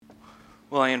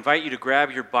Well, I invite you to grab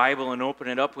your Bible and open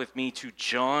it up with me to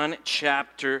John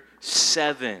chapter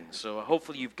 7. So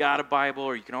hopefully you've got a Bible,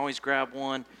 or you can always grab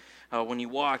one when you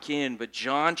walk in. But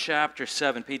John chapter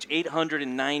 7, page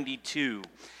 892,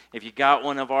 if you got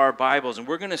one of our Bibles. And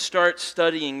we're going to start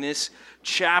studying this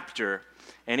chapter,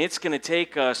 and it's going to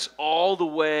take us all the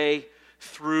way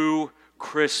through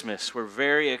Christmas. We're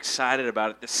very excited about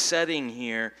it. The setting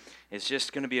here is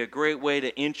just going to be a great way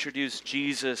to introduce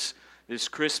Jesus this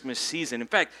Christmas season. In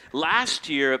fact, last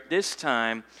year at this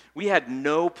time, we had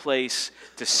no place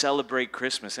to celebrate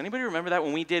Christmas. Anybody remember that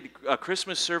when we did a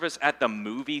Christmas service at the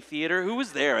movie theater? Who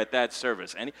was there at that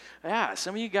service? Yeah,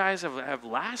 some of you guys have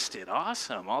lasted.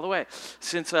 Awesome, all the way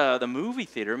since the movie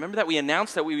theater. Remember that we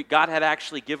announced that God had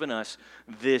actually given us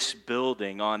this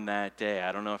building on that day.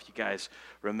 I don't know if you guys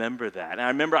remember that. And I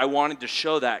remember I wanted to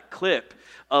show that clip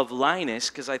of Linus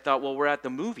because I thought, well, we're at the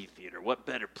movie theater. What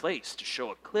better place to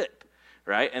show a clip?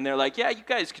 Right? And they're like, yeah, you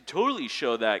guys could totally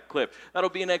show that clip.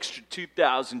 That'll be an extra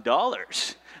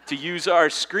 $2,000 to use our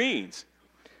screens.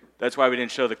 That's why we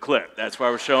didn't show the clip. That's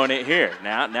why we're showing it here.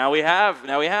 Now we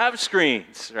have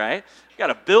screens, right? We've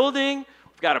got a building,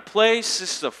 we've got a place.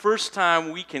 This is the first time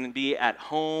we can be at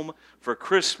home for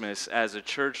Christmas as a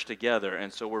church together.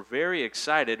 And so we're very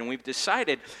excited, and we've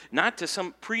decided not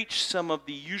to preach some of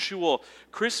the usual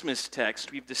Christmas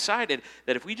text. We've decided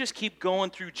that if we just keep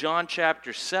going through John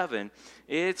chapter 7,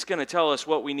 it's going to tell us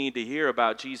what we need to hear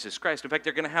about Jesus Christ. In fact,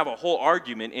 they're going to have a whole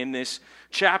argument in this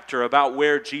chapter about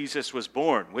where Jesus was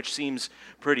born, which seems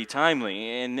pretty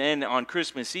timely. And then on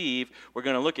Christmas Eve, we're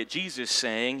going to look at Jesus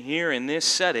saying, here in this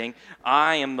setting,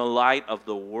 I am the light of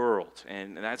the world.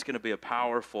 And that's going to be a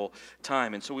powerful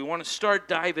time. And so we want to start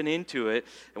diving into it,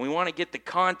 and we want to get the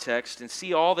context and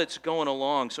see all that's going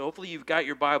along. So hopefully you've got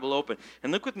your Bible open.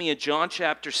 And look with me at John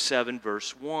chapter 7,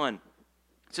 verse 1.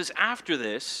 It says, after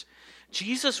this,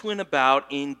 Jesus went about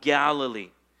in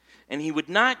Galilee, and he would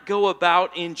not go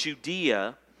about in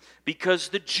Judea because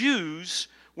the Jews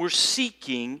were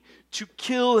seeking to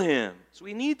kill him. So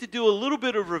we need to do a little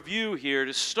bit of review here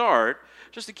to start,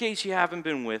 just in case you haven't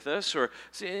been with us, or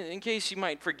in case you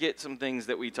might forget some things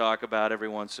that we talk about every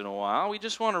once in a while. We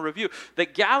just want to review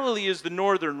that Galilee is the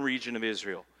northern region of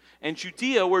Israel, and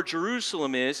Judea, where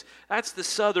Jerusalem is, that's the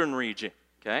southern region.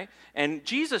 Okay? And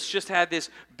Jesus just had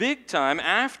this big time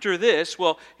after this.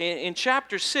 Well, in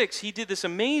chapter 6, he did this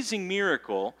amazing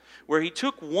miracle where he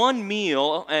took one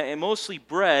meal, and mostly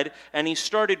bread, and he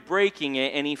started breaking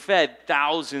it, and he fed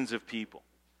thousands of people.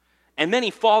 And then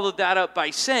he followed that up by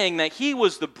saying that he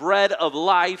was the bread of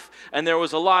life, and there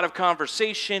was a lot of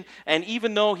conversation. And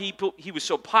even though he was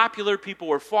so popular, people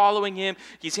were following him,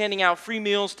 he's handing out free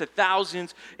meals to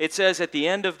thousands. It says at the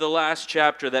end of the last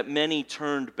chapter that many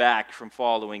turned back from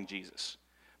following Jesus.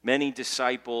 Many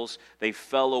disciples, they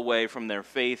fell away from their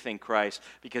faith in Christ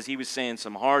because he was saying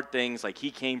some hard things like he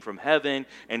came from heaven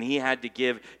and he had to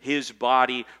give his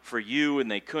body for you, and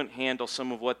they couldn't handle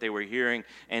some of what they were hearing,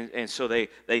 and so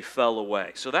they fell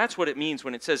away. So that's what it means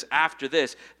when it says after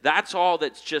this. That's all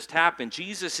that's just happened.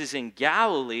 Jesus is in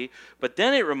Galilee, but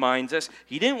then it reminds us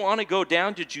he didn't want to go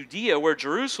down to Judea where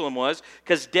Jerusalem was,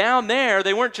 because down there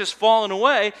they weren't just falling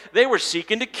away, they were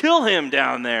seeking to kill him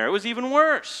down there. It was even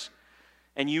worse.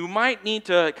 And you might need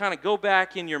to kind of go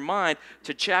back in your mind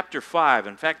to chapter 5.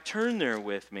 In fact, turn there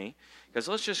with me, because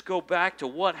let's just go back to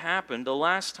what happened the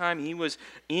last time he was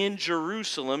in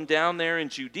Jerusalem down there in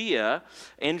Judea.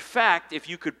 In fact, if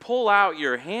you could pull out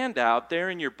your handout there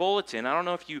in your bulletin, I don't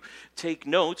know if you take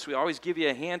notes. We always give you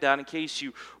a handout in case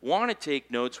you want to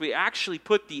take notes. We actually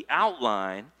put the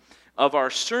outline of our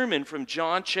sermon from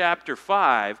John chapter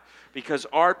 5, because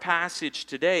our passage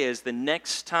today is the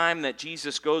next time that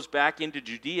Jesus goes back into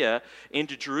Judea,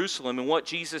 into Jerusalem. And what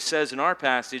Jesus says in our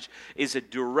passage is a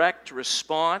direct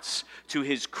response to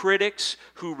his critics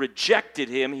who rejected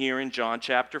him here in John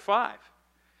chapter 5.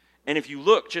 And if you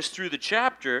look just through the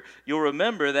chapter, you'll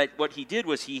remember that what he did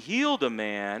was he healed a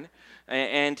man,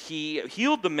 and he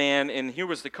healed the man, and here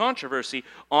was the controversy,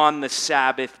 on the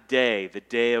Sabbath day, the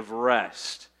day of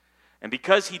rest. And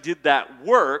because he did that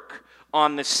work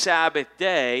on the Sabbath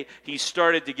day, he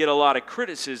started to get a lot of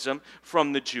criticism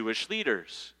from the Jewish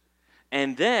leaders.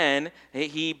 And then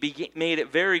he made it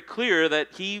very clear that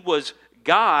he was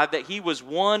God, that he was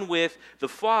one with the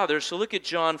Father. So look at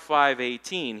John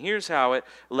 5:18. Here's how it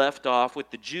left off with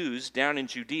the Jews down in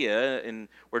Judea, and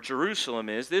where Jerusalem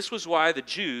is. This was why the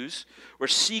Jews were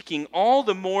seeking all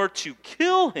the more to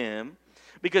kill him,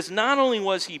 because not only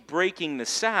was he breaking the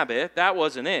Sabbath, that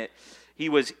wasn't it. He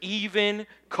was even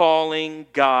calling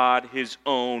God his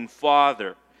own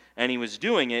Father. And he was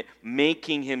doing it,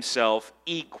 making himself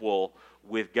equal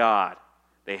with God.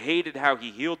 They hated how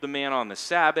he healed the man on the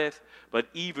Sabbath. But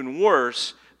even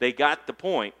worse, they got the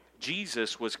point.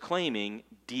 Jesus was claiming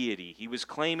deity. He was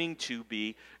claiming to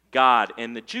be God.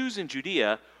 And the Jews in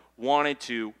Judea wanted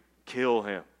to kill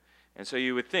him. And so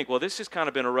you would think, well, this has kind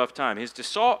of been a rough time. His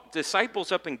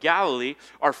disciples up in Galilee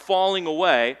are falling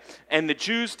away, and the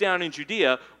Jews down in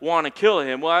Judea want to kill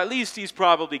him. Well, at least he's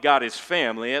probably got his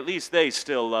family. At least they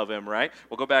still love him, right?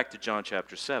 We'll go back to John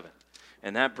chapter 7.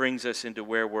 And that brings us into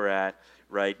where we're at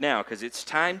right now, because it's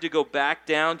time to go back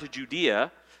down to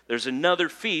Judea. There's another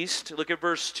feast. Look at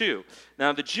verse 2.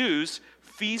 Now the Jews'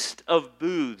 Feast of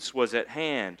Booths was at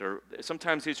hand, or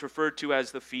sometimes it's referred to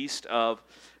as the Feast of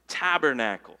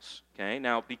Tabernacles. Okay,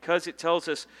 now because it tells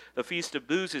us the Feast of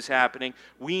Booths is happening,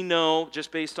 we know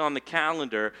just based on the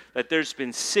calendar that there's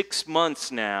been 6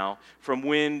 months now from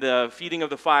when the feeding of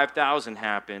the 5,000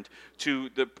 happened to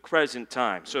the present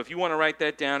time. So if you want to write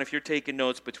that down, if you're taking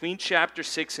notes, between chapter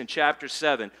 6 and chapter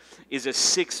 7 is a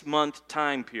 6-month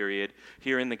time period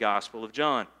here in the Gospel of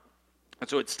John. And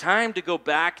so it's time to go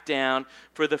back down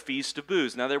for the Feast of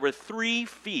Booths. Now there were 3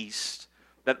 feasts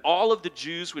that all of the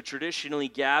Jews would traditionally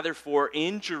gather for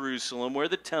in Jerusalem, where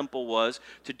the temple was,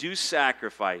 to do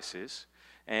sacrifices.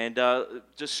 And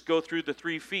just go through the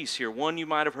 3 feasts here. One you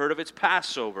might have heard of, it's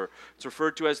Passover. It's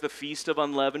referred to as the Feast of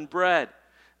Unleavened Bread.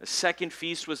 The second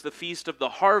feast was the Feast of the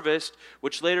Harvest,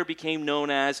 which later became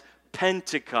known as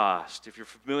Pentecost. If you're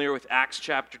familiar with Acts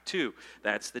chapter 2,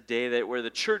 that's the day where the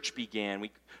church began,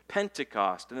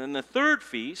 Pentecost. And then the third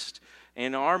feast,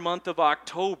 in our month of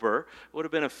October, would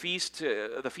have been a feast,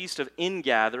 the Feast of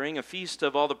Ingathering, a feast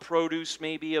of all the produce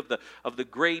maybe of the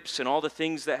grapes and all the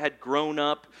things that had grown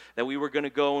up, that we were going to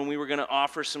go and we were going to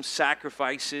offer some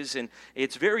sacrifices. And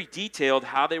it's very detailed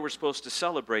how they were supposed to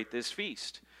celebrate this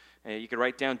feast. You could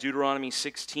write down Deuteronomy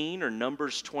 16 or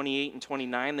Numbers 28 and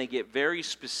 29. They get very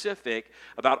specific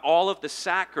about all of the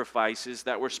sacrifices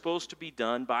that were supposed to be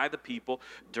done by the people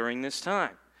during this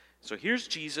time. So here's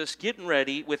Jesus getting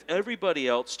ready with everybody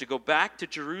else to go back to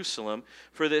Jerusalem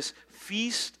for this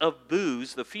Feast of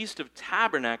Booths, the Feast of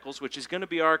Tabernacles, which is going to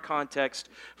be our context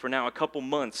for now a couple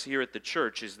months here at the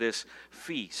church, is this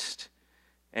feast.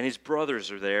 And his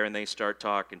brothers are there, and they start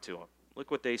talking to him. Look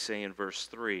what they say in verse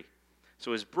 3.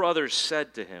 So his brothers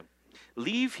said to him,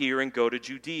 "Leave here and go to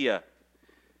Judea,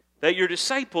 that your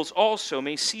disciples also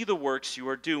may see the works you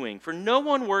are doing. For no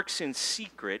one works in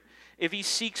secret if he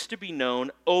seeks to be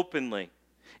known openly.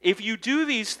 If you do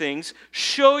these things,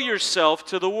 show yourself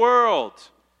to the world."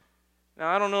 Now,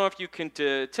 I don't know if you can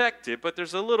detect it, but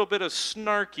there's a little bit of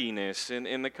snarkiness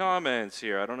in the comments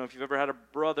here. I don't know if you've ever had a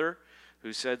brother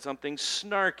who said something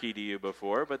snarky to you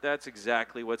before, but that's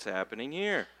exactly what's happening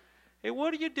here. Hey,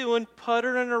 what are you doing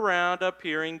puttering around up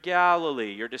here in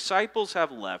Galilee? Your disciples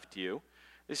have left you.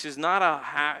 This is not a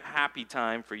happy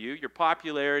time for you. Your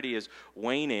popularity is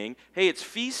waning. Hey, it's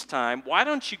feast time. Why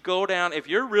don't you go down, if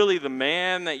you're really the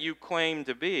man that you claim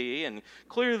to be, and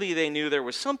clearly they knew there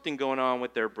was something going on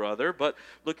with their brother, but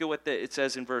look at what it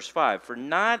says in verse 5. For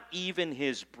not even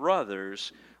his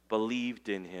brothers believed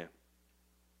in him.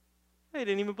 They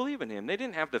didn't even believe in him. They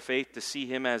didn't have the faith to see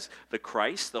him as the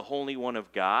Christ, the Holy One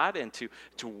of God, and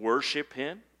to worship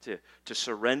him, to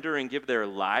surrender and give their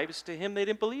lives to him. They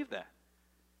didn't believe that.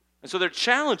 And so they're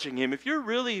challenging him. If you're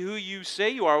really who you say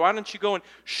you are, why don't you go and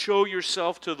show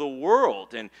yourself to the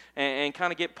world and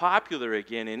kind of get popular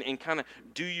again and kind of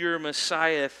do your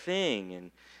Messiah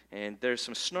thing? And there's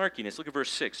some snarkiness. Look at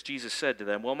verse 6. Jesus said to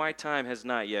them, "Well, my time has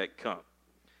not yet come."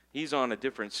 He's on a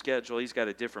different schedule. He's got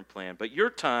a different plan. But your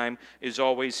time is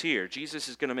always here. Jesus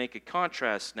is going to make a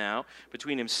contrast now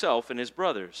between himself and his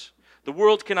brothers. The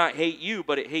world cannot hate you,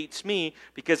 but it hates me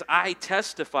because I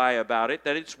testify about it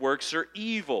that its works are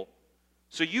evil.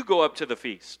 So you go up to the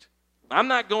feast. I'm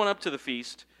not going up to the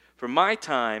feast, for my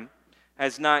time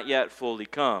has not yet fully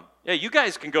come. Yeah, you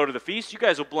guys can go to the feast. You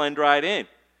guys will blend right in.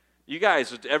 You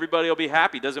guys, everybody will be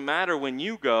happy. Doesn't matter when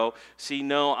you go. See,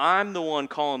 no, I'm the one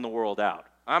calling the world out.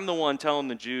 I'm the one telling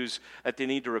the Jews that they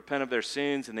need to repent of their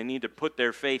sins and they need to put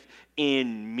their faith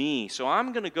in me. So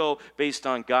I'm going to go based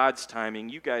on God's timing.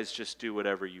 You guys just do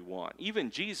whatever you want.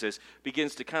 Even Jesus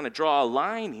begins to kind of draw a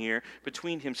line here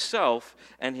between himself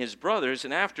and his brothers.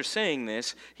 And after saying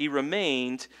this, he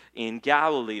remained in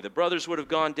Galilee. The brothers would have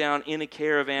gone down in a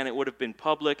caravan. It would have been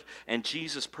public. And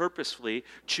Jesus purposefully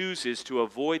chooses to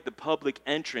avoid the public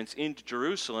entrance into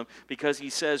Jerusalem because he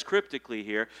says cryptically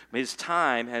here, his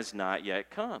time has not yet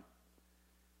come.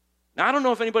 Now, I don't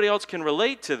know if anybody else can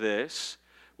relate to this.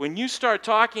 When you start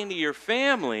talking to your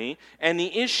family and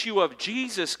the issue of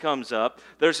Jesus comes up,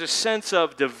 there's a sense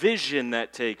of division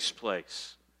that takes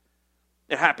place.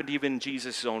 It happened even in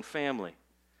Jesus' own family.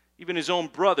 Even his own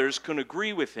brothers couldn't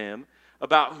agree with him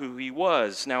about who he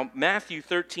was. Now, Matthew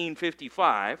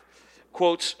 13:55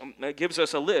 gives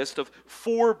us a list of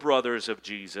 4 brothers of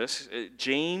Jesus: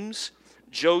 James,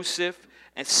 Joseph,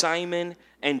 and Simon,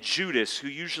 and Judas, who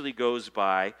usually goes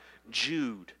by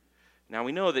Jude. Now,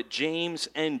 we know that James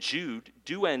and Jude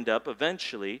do end up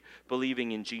eventually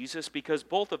believing in Jesus because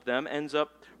both of them ends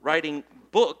up writing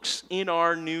books in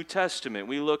our New Testament.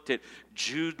 We looked at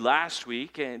Jude last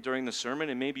week and during the sermon,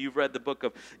 and maybe you've read the book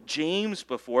of James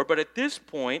before, but at this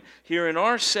point, here in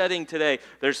our setting today,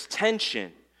 there's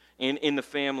tension in the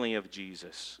family of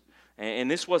Jesus.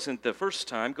 And this wasn't the first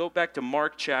time. Go back to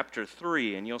Mark chapter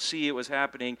 3, and you'll see it was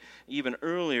happening even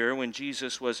earlier when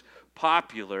Jesus was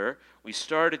popular. We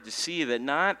started to see that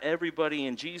not everybody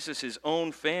in Jesus'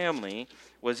 own family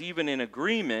was even in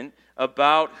agreement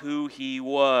about who he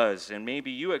was. And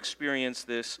maybe you experienced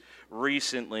this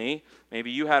recently. Maybe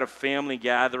you had a family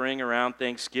gathering around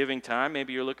Thanksgiving time.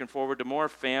 Maybe you're looking forward to more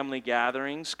family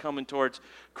gatherings coming towards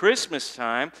Christmas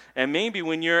time. And maybe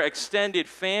when your extended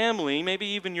family, maybe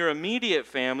even your immediate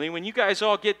family, when you guys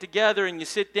all get together and you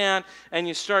sit down and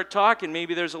you start talking,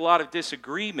 maybe there's a lot of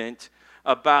disagreement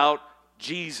about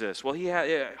Jesus. Well,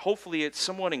 hopefully it's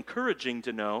somewhat encouraging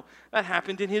to know that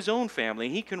happened in his own family.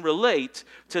 He can relate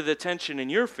to the tension in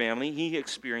your family. He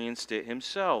experienced it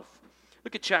himself.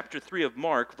 Look at chapter 3 of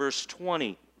Mark, verse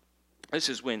 20. This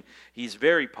is when he's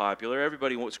very popular.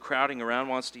 Everybody was crowding around,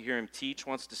 wants to hear him teach,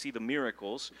 wants to see the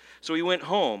miracles. So he went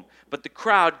home, but the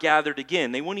crowd gathered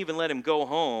again. They wouldn't even let him go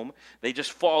home. They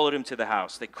just followed him to the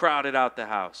house. They crowded out the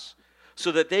house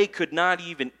so that they could not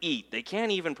even eat. They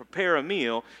can't even prepare a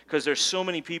meal because there's so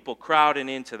many people crowding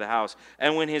into the house.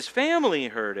 And when his family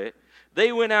heard it,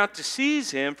 they went out to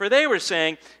seize him, for they were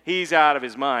saying, he's out of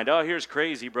his mind. Oh, here's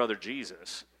crazy brother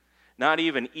Jesus. Not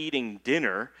even eating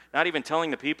dinner, not even telling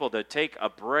the people to take a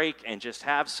break and just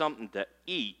have something to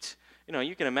eat. You know,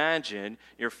 you can imagine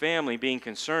your family being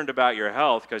concerned about your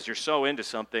health because you're so into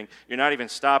something, you're not even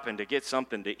stopping to get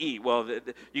something to eat. Well,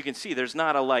 you can see there's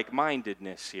not a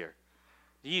like-mindedness here.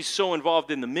 He's so involved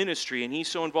in the ministry and he's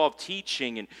so involved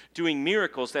teaching and doing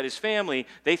miracles that his family,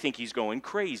 they think he's going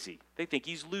crazy. They think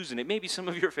he's losing it. Maybe some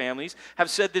of your families have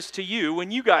said this to you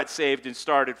when you got saved and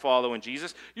started following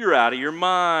Jesus. You're out of your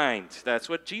mind. That's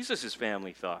what Jesus'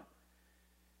 family thought.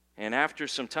 And after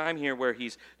some time here where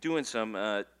he's doing some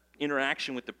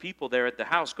interaction with the people there at the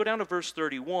house, go down to verse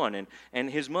 31. And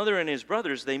his mother and his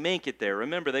brothers, they make it there.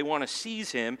 Remember, they want to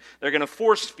seize him. They're going to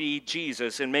force feed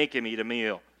Jesus and make him eat a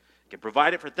meal. Can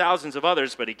provide it for thousands of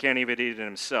others, but he can't even eat it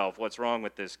himself. What's wrong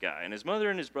with this guy? And his mother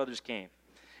and his brothers came.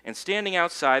 And standing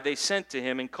outside, they sent to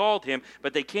him and called him,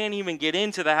 but they can't even get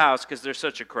into the house because there's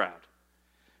such a crowd.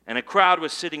 And a crowd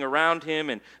was sitting around him,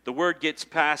 and the word gets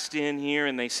passed in here,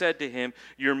 and they said to him,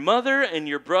 your mother and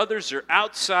your brothers are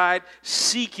outside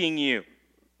seeking you.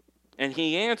 And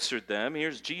he answered them,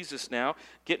 here's Jesus now,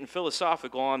 getting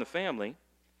philosophical on the family.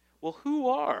 Well, who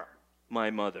are my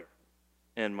mother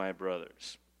and my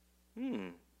brothers?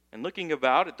 And looking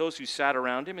about at those who sat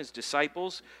around him, his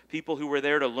disciples, people who were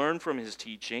there to learn from his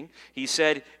teaching, he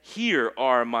said, here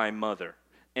are my mother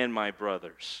and my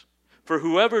brothers. For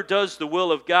whoever does the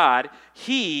will of God,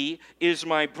 he is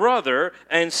my brother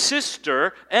and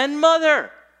sister and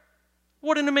mother.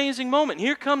 What an amazing moment.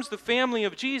 Here comes the family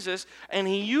of Jesus, and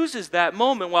he uses that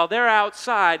moment while they're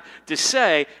outside to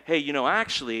say, hey, you know,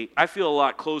 actually, I feel a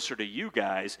lot closer to you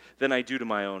guys than I do to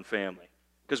my own family.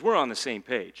 Because we're on the same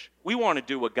page. We want to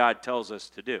do what God tells us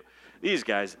to do. These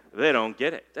guys, they don't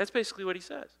get it. That's basically what he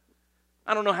says.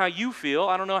 I don't know how you feel.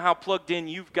 I don't know how plugged in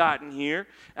you've gotten here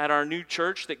at our new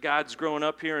church that God's growing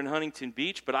up here in Huntington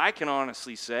Beach, but I can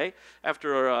honestly say,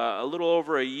 after a little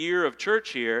over a year of church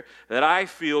here, that I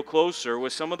feel closer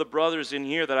with some of the brothers in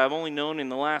here that I've only known in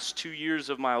the last 2 years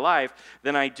of my life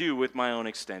than I do with my own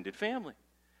extended family.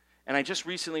 And I just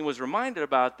recently was reminded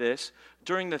about this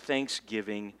during the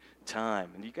Thanksgiving time.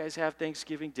 And you guys have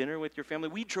Thanksgiving dinner with your family?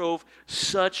 We drove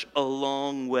such a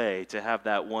long way to have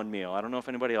that one meal. I don't know if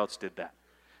anybody else did that.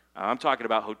 I'm talking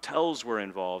about hotels were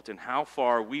involved and how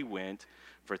far we went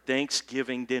for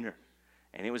Thanksgiving dinner.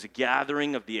 And it was a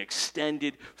gathering of the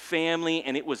extended family,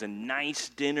 and it was a nice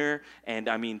dinner. And,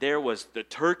 I mean, there was the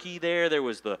turkey there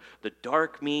was the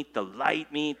dark meat, the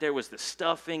light meat, there was the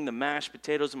stuffing, the mashed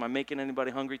potatoes. Am I making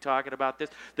anybody hungry talking about this?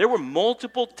 There were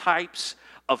multiple types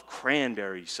of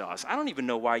cranberry sauce. I don't even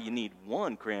know why you need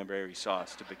one cranberry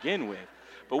sauce to begin with.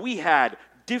 But we had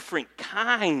different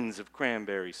kinds of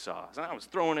cranberry sauce. And I was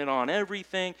throwing it on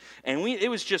everything. And it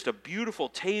was just a beautiful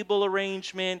table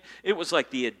arrangement. It was like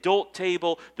the adult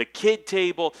table, the kid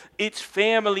table. It's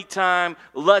family time.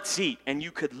 Let's eat. And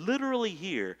you could literally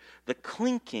hear the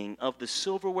clinking of the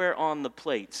silverware on the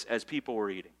plates as people were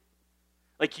eating.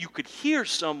 Like you could hear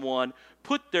someone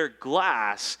put their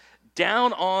glass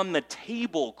down on the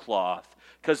tablecloth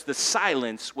because the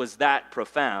silence was that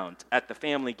profound at the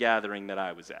family gathering that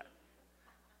I was at.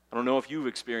 I don't know if you've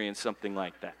experienced something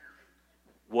like that.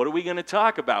 What are we going to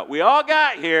talk about? We all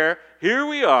got here. Here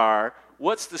we are.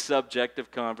 What's the subject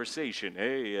of conversation?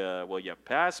 Hey, well, you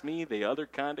pass me the other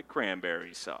kind of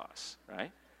cranberry sauce,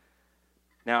 right?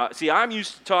 Now, see, I'm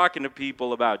used to talking to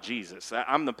people about Jesus.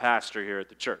 I'm the pastor here at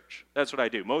the church. That's what I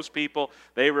do. Most people,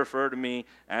 they refer to me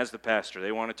as the pastor.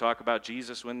 They want to talk about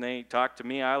Jesus when they talk to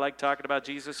me. I like talking about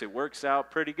Jesus. It works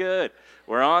out pretty good.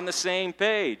 We're on the same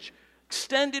page.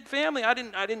 Extended family, I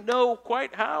didn't know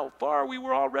quite how far we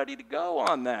were all ready to go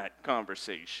on that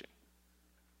conversation.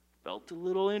 Felt a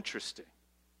little interesting.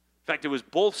 In fact, it was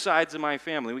both sides of my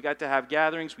family. We got to have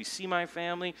gatherings. We see my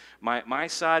family, my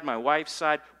side, my wife's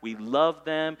side. We love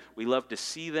them. We love to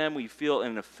see them. We feel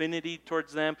an affinity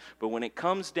towards them. But when it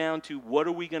comes down to what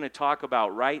are we going to talk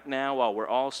about right now while we're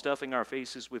all stuffing our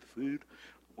faces with food,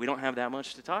 we don't have that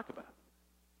much to talk about.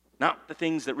 Not the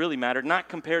things that really matter, not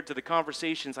compared to the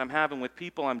conversations I'm having with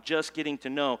people I'm just getting to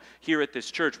know here at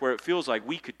this church where it feels like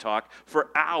we could talk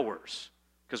for hours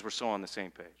because we're so on the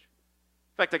same page.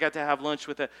 In fact, I got to have lunch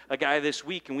with a guy this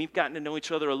week, and we've gotten to know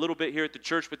each other a little bit here at the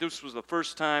church, but this was the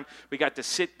first time we got to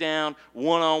sit down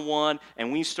one-on-one,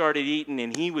 and we started eating,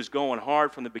 and he was going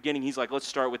hard from the beginning. He's like, let's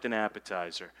start with an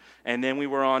appetizer. And then we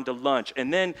were on to lunch.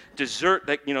 And then dessert,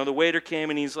 the waiter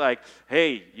came, and he's like,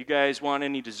 hey, you guys want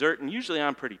any dessert? And usually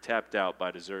I'm pretty tapped out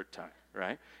by dessert time,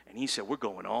 right? And he said, we're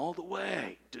going all the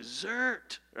way.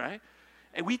 Dessert, right?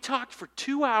 And we talked for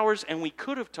 2 hours, and we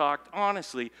could have talked,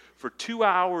 honestly, for 2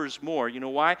 hours more. You know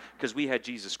why? Because we had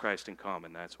Jesus Christ in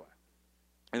common, that's why.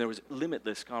 And there was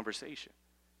limitless conversation.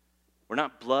 We're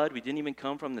not blood. We didn't even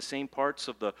come from the same parts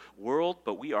of the world,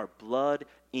 but we are blood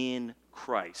in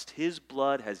Christ. His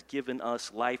blood has given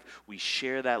us life. We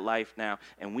share that life now,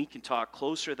 and we can talk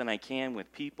closer than I can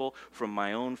with people from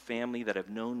my own family that have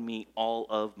known me all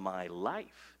of my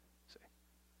life. See?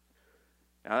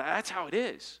 Now, that's how it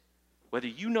is. Whether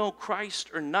you know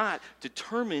Christ or not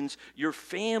determines your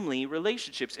family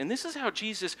relationships. And this is how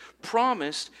Jesus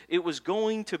promised it was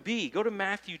going to be. Go to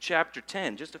Matthew chapter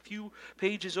 10, just a few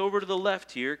pages over to the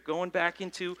left here, going back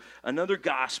into another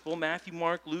gospel, Matthew,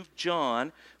 Mark, Luke,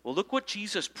 John. Well, look what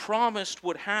Jesus promised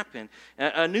would happen.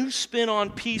 A new spin on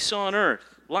peace on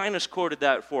earth. Linus quoted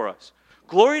that for us.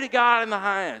 Glory to God in the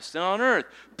highest, and on earth,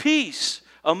 peace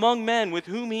among men with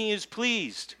whom he is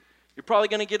pleased. You're probably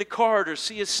going to get a card or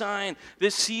see a sign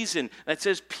this season that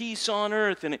says peace on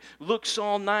earth, and it looks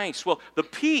all nice. Well, the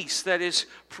peace that is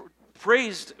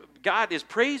praised, God is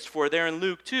praised for there in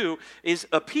Luke 2, is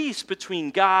a peace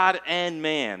between God and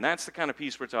man. That's the kind of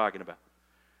peace we're talking about.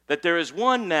 That there is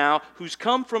one now who's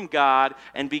come from God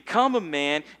and become a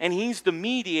man, and he's the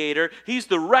mediator, he's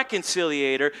the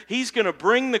reconciliator. He's going to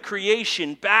bring the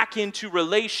creation back into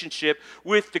relationship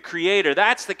with the Creator.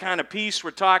 That's the kind of peace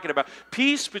we're talking about.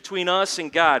 Peace between us and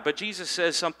God. But Jesus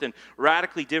says something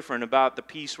radically different about the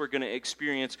peace we're going to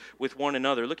experience with one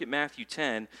another. Look at Matthew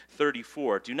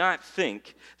 10:34. Do not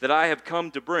think that I have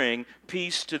come to bring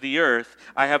peace to the earth.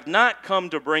 I have not come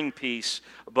to bring peace,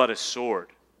 but a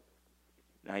sword.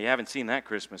 Now, you haven't seen that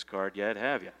Christmas card yet,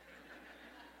 have you?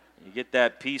 You get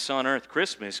that peace on earth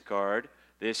Christmas card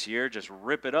this year, just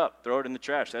rip it up, throw it in the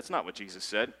trash. That's not what Jesus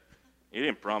said. He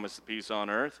didn't promise the peace on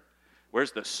earth.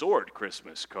 Where's the sword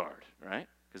Christmas card, right?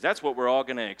 Because that's what we're all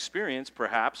going to experience,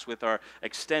 perhaps, with our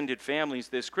extended families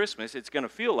this Christmas. It's going to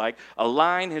feel like a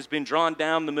line has been drawn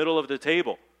down the middle of the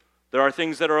table. There are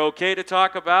things that are okay to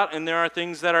talk about, and there are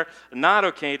things that are not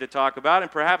okay to talk about.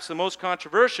 And perhaps the most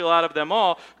controversial out of them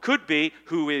all could be,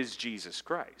 who is Jesus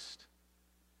Christ?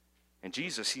 And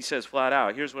Jesus, he says flat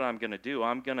out, here's what I'm going to do.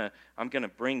 I'm going to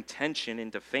bring tension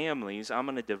into families. I'm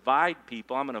going to divide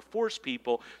people. I'm going to force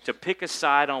people to pick a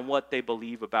side on what they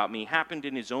believe about me. It happened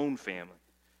in his own family.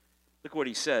 Look what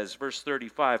he says, verse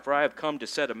 35. For I have come to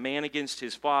set a man against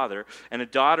his father, and a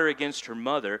daughter against her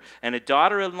mother, and a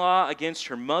daughter-in-law against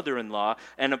her mother-in-law,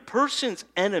 and a person's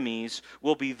enemies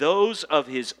will be those of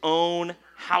his own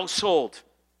household.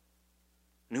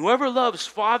 And whoever loves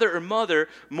father or mother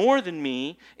more than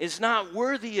me is not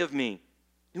worthy of me.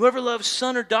 Whoever loves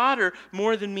son or daughter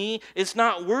more than me is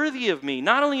not worthy of me.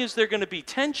 Not only is there going to be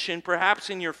tension, perhaps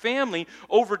in your family,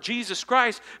 over Jesus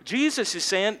Christ, Jesus is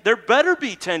saying there better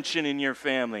be tension in your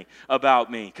family about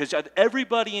me, because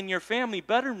everybody in your family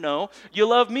better know you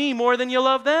love me more than you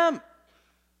love them.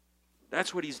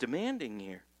 That's what he's demanding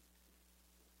here.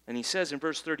 And he says in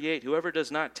verse 38, whoever does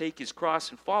not take his cross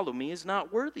and follow me is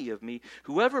not worthy of me.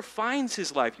 Whoever finds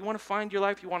his life, you want to find your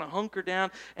life, you want to hunker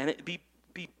down and it be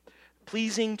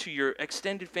pleasing to your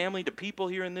extended family, to people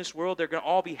here in this world, they're going to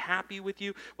all be happy with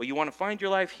you. Well, you want to find your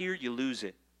life here, you lose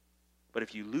it. But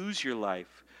if you lose your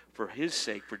life for his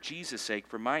sake, for Jesus' sake,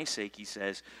 for my sake, he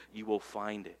says, you will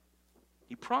find it.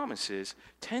 He promises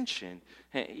tension,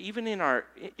 even in our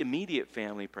immediate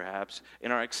family perhaps,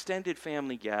 in our extended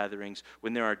family gatherings,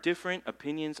 when there are different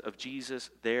opinions of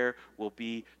Jesus, there will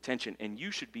be tension. And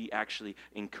you should be actually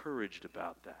encouraged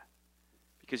about that.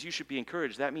 Because you should be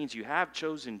encouraged. That means you have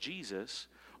chosen Jesus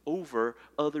over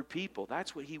other people.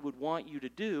 That's what he would want you to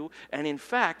do. And in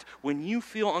fact, when you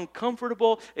feel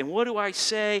uncomfortable, and what do I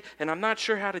say, and I'm not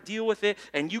sure how to deal with it,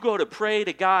 and you go to pray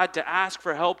to God to ask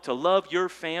for help to love your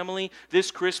family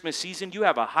this Christmas season, you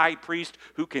have a high priest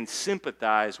who can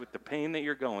sympathize with the pain that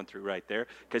you're going through right there,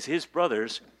 because his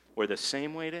brothers were the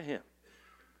same way to him.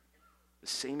 The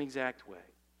same exact way.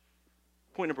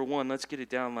 Point number one, let's get it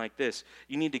down like this.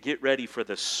 You need to get ready for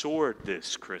the sword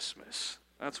this Christmas.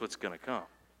 That's what's going to come.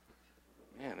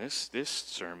 Man, this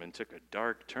sermon took a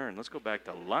dark turn. Let's go back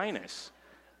to Linus.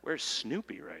 Where's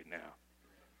Snoopy right now?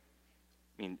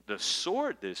 I mean, the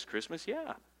sword this Christmas,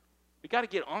 yeah. We got to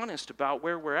get honest about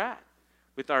where we're at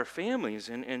with our families.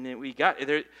 And we got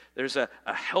there's a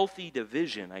healthy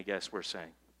division, I guess we're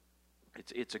saying.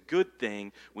 It's a good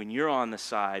thing when you're on the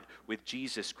side with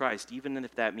Jesus Christ, even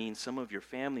if that means some of your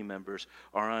family members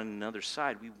are on another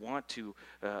side. We want to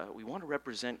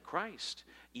represent Christ,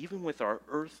 even with our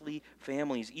earthly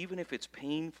families, even if it's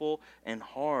painful and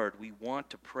hard. We want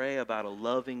to pray about a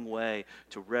loving way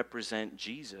to represent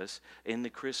Jesus in the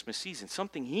Christmas season,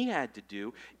 something he had to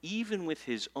do even with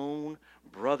his own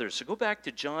brothers. So go back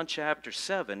to John chapter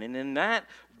 7, and in that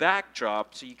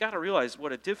backdrop, so you got to realize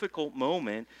what a difficult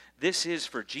moment this is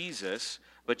for Jesus,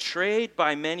 betrayed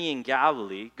by many in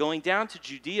Galilee, going down to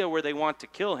Judea where they want to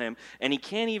kill him, and he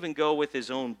can't even go with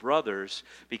his own brothers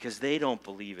because they don't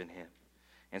believe in him.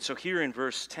 And so here in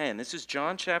verse 10, this is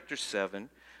John chapter 7,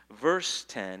 verse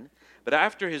 10, but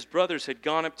after his brothers had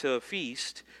gone up to a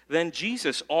feast, then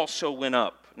Jesus also went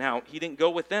up. Now, he didn't go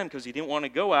with them because he didn't want to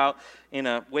go out in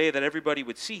a way that everybody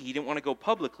would see. He didn't want to go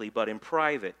publicly, but in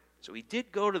private. So he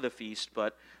did go to the feast,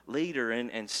 but later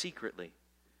and secretly.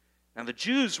 Now the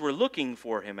Jews were looking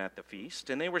for him at the feast,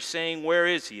 and they were saying, where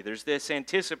is he? There's this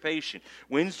anticipation.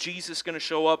 When's Jesus going to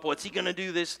show up? What's he going to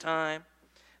do this time?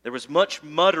 There was much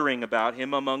muttering about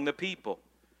him among the people.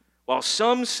 While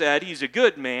some said he's a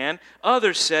good man,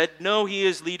 others said, no, he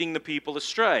is leading the people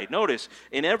astray. Notice,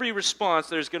 in every response,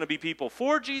 there's going to be people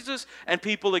for Jesus and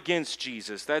people against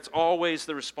Jesus. That's always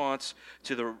the response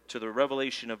to the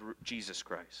revelation of Jesus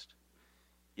Christ.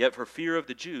 Yet for fear of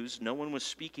the Jews, no one was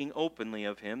speaking openly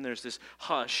of him. There's this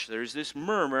hush, there's this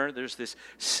murmur, there's this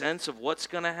sense of what's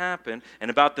going to happen. And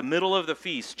about the middle of the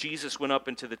feast, Jesus went up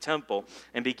into the temple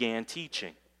and began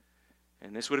teaching.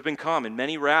 And this would have been common.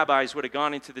 Many rabbis would have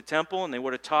gone into the temple and they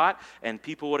would have taught, and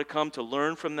people would have come to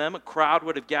learn from them. A crowd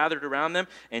would have gathered around them,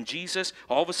 and Jesus,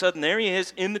 all of a sudden, there he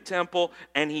is in the temple,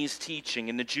 and he's teaching.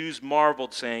 And the Jews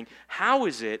marveled, saying, how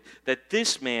is it that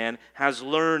this man has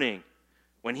learning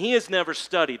when he has never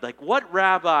studied? Like, what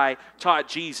rabbi taught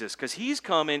Jesus? Because he's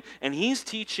coming and he's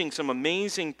teaching some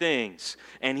amazing things,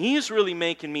 and he's really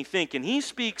making me think, and he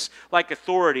speaks like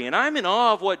authority, and I'm in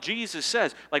awe of what Jesus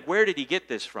says. Like, where did he get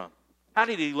this from? How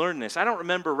did he learn this? I don't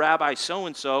remember Rabbi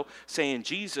so-and-so saying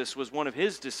Jesus was one of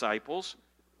his disciples.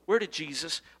 Where did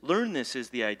Jesus learn this is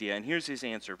the idea. And here's his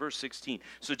answer, verse 16.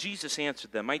 So Jesus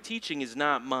answered them, my teaching is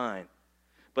not mine,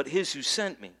 but his who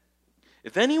sent me.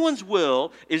 If anyone's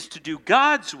will is to do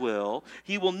God's will,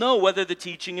 he will know whether the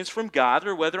teaching is from God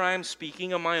or whether I am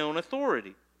speaking on my own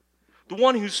authority. The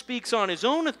one who speaks on his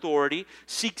own authority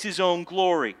seeks his own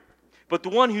glory. But the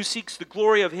one who seeks the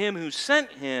glory of him who sent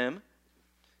him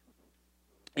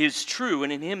is true,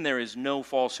 and in him there is no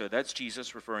falsehood. That's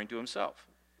Jesus referring to himself.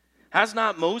 Has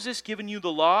not Moses given you the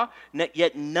law?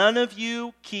 Yet none of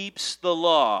you keeps the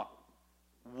law.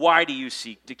 Why do you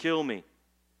seek to kill me?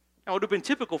 Now, it would have been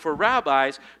typical for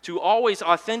rabbis to always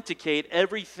authenticate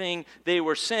everything they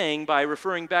were saying by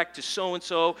referring back to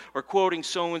so-and-so or quoting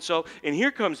so-and-so. And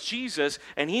here comes Jesus,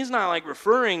 and he's not like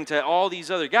referring to all these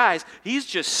other guys. He's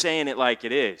just saying it like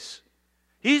it is.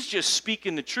 He's just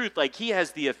speaking the truth like he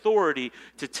has the authority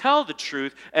to tell the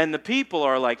truth. And the people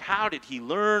are like, how did he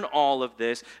learn all of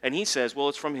this? And he says, well,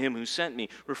 it's from him who sent me,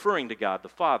 referring to God the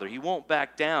Father. He won't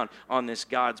back down on this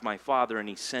God's my Father and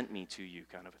he sent me to you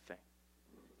kind of a thing,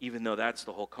 even though that's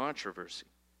the whole controversy.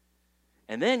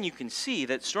 And then you can see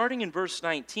that starting in verse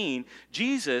 19,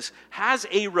 Jesus has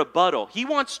a rebuttal. He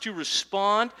wants to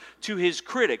respond to his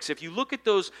critics. If you look at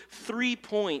those 3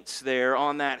 points there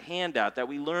on that handout that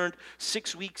we learned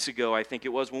 6 weeks ago, I think it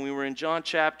was, when we were in John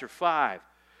chapter 5.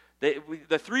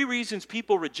 The 3 reasons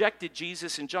people rejected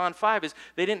Jesus in John 5 is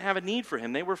they didn't have a need for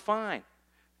him. They were fine.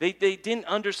 They didn't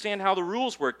understand how the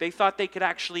rules worked. They thought they could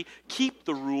actually keep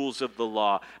the rules of the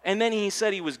law. And then he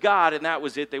said he was God, and that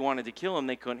was it. They wanted to kill him.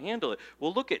 They couldn't handle it.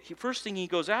 Well, look at, first thing he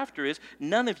goes after is,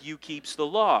 none of you keeps the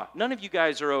law. None of you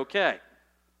guys are okay.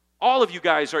 All of you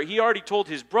guys are. He already told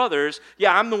his brothers,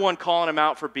 yeah, I'm the one calling him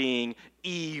out for being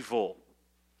evil.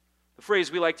 The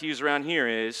phrase we like to use around here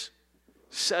is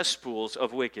cesspools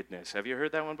of wickedness. Have you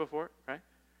heard that one before? Right?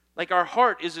 Like our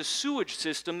heart is a sewage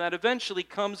system that eventually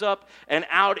comes up and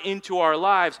out into our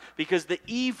lives because the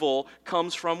evil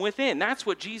comes from within. That's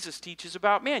what Jesus teaches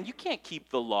about man. You can't keep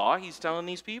the law, he's telling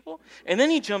these people. And then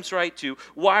he jumps right to,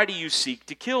 why do you seek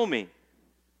to kill me?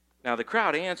 Now the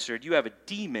crowd answered, you have a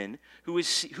demon who is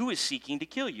seeking to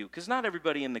kill you. Because not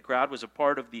everybody in the crowd was a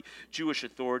part of the Jewish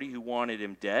authority who wanted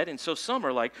him dead. And so some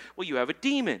are like, well, you have a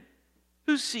demon.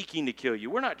 Who's seeking to kill you?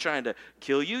 We're not trying to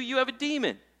kill you. You have a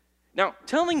demon. Now,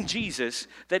 telling Jesus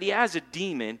that he has a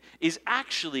demon is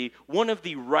actually one of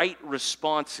the right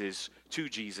responses to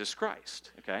Jesus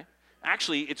Christ, okay?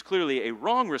 Actually, it's clearly a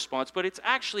wrong response, but it's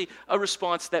actually a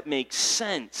response that makes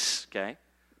sense, okay?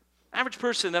 Average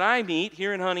person that I meet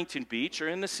here in Huntington Beach or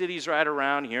in the cities right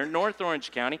around here, North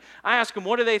Orange County, I ask them,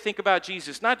 what do they think about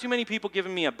Jesus? Not too many people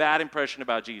giving me a bad impression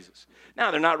about Jesus. Now,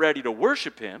 they're not ready to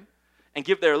worship him and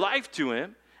give their life to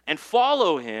him and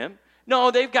follow him.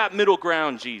 No, they've got middle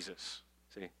ground Jesus.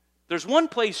 See, there's one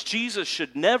place Jesus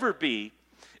should never be.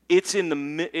 It's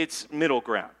middle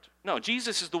ground. No,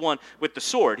 Jesus is the one with the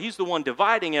sword. He's the one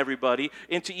dividing everybody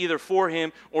into either for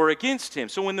him or against him.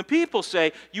 So when the people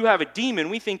say, you have a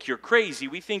demon, we think you're crazy.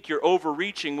 We think you're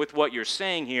overreaching with what you're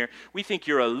saying here. We think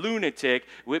you're a lunatic.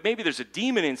 Maybe there's a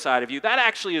demon inside of you. That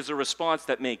actually is a response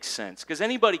that makes sense. Because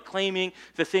anybody claiming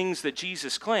the things that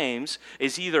Jesus claims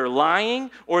is either lying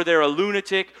or they're a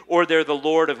lunatic or they're the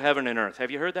Lord of heaven and earth.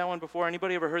 Have you heard that one before?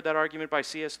 Anybody ever heard that argument by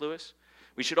C.S. Lewis?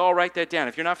 We should all write that down.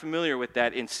 If you're not familiar with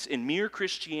that, in Mere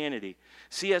Christianity,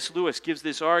 C.S. Lewis gives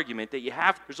this argument that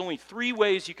there's only 3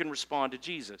 ways you can respond to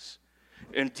Jesus.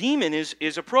 And demon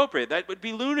is appropriate. That would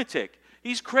be lunatic.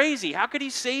 He's crazy. How could he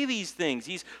say these things?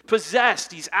 He's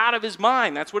possessed. He's out of his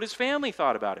mind. That's what his family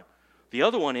thought about him. The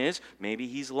other one is, maybe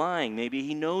he's lying. Maybe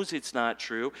he knows it's not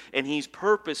true, and he's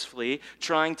purposefully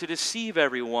trying to deceive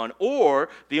everyone. Or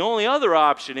the only other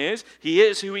option is, he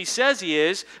is who he says he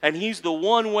is, and he's the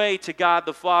one way to God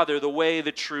the Father, the way,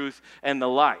 the truth, and the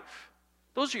life.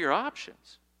 Those are your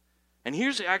options. And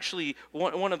here's actually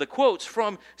one of the quotes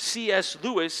from C.S.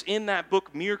 Lewis in that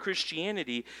book, Mere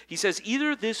Christianity. He says,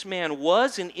 either this man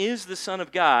was and is the Son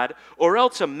of God, or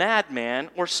else a madman,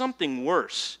 or something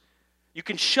worse. You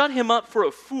can shut him up for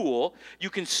a fool, you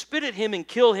can spit at him and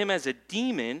kill him as a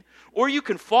demon, or you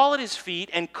can fall at his feet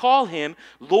and call him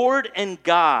Lord and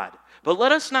God. But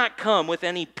let us not come with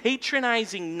any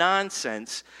patronizing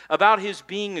nonsense about his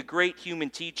being a great human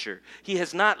teacher. He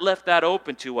has not left that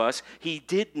open to us. He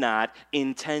did not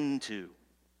intend to.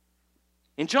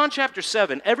 In John chapter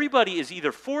 7, everybody is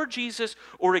either for Jesus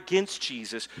or against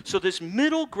Jesus. So this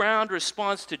middle ground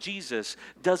response to Jesus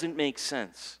doesn't make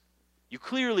sense. You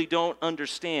clearly don't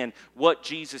understand what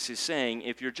Jesus is saying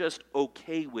if you're just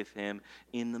okay with him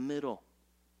in the middle.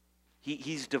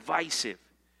 He's divisive.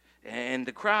 And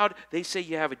the crowd, they say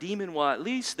you have a demon. Well, at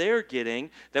least they're getting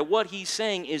that what he's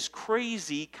saying is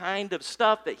crazy kind of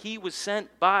stuff, that he was sent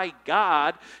by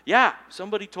God. Yeah,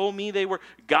 somebody told me they were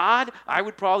God. I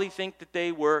would probably think that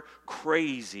they were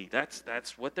crazy.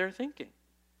 That's what they're thinking.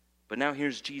 But now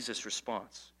here's Jesus'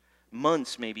 response.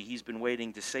 Months maybe he's been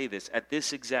waiting to say this at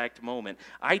this exact moment.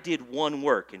 I did one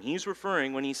work, and he's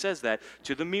referring, when he says that,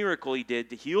 to the miracle he did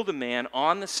to heal the man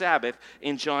on the Sabbath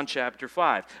in John chapter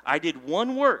 5. I did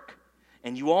one work,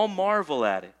 and you all marvel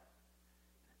at it.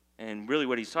 And really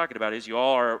what he's talking about is you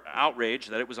all are outraged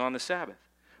that it was on the Sabbath.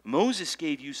 Moses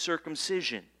gave you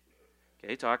circumcision.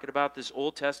 Okay, talking about this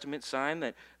Old Testament sign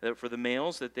that for the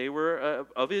males that they were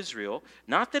of Israel.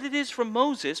 Not that it is from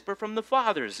Moses, but from the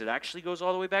fathers. It actually goes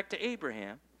all the way back to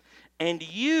Abraham. And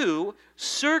you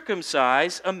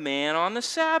circumcise a man on the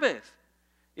Sabbath.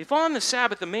 If on the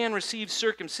Sabbath a man receives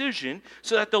circumcision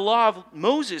so that the law of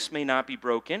Moses may not be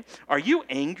broken, are you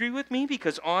angry with me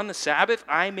because on the Sabbath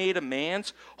I made a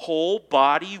man's whole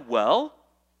body well?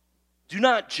 Do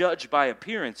not judge by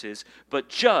appearances, but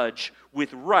judge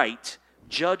with right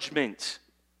judgment.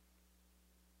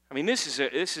 I mean, this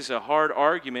is a hard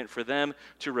argument for them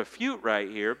to refute right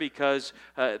here, because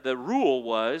the rule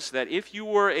was that if you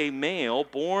were a male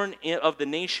born of the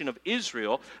nation of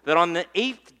Israel, that on the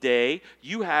 8th day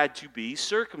you had to be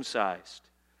circumcised.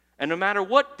 And no matter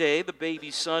what day the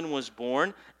baby son was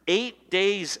born, 8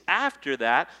 days after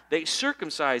that, they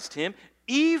circumcised him,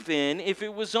 even if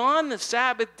it was on the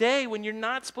Sabbath day when you're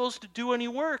not supposed to do any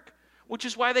work, which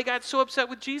is why they got so upset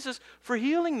with Jesus for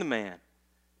healing the man.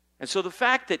 And so the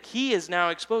fact that he is now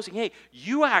exposing, hey,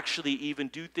 you actually even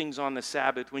do things on the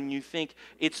Sabbath when you think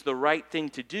it's the right thing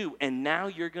to do, and now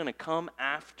you're going to come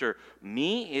after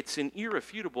me, it's an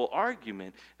irrefutable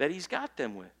argument that he's got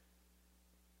them with.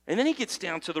 And then he gets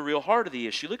down to the real heart of the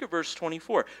issue. Look at verse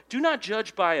 24. Do not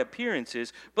judge by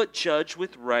appearances, but judge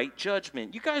with right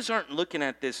judgment. You guys aren't looking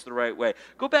at this the right way.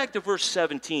 Go back to verse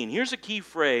 17. Here's a key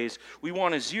phrase we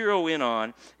want to zero in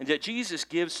on, and that Jesus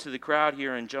gives to the crowd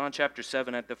here in John chapter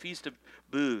 7 at the Feast of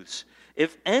Booths.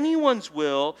 If anyone's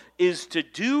will is to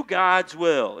do God's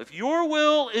will, if your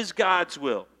will is God's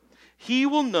will, he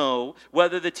will know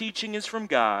whether the teaching is from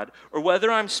God or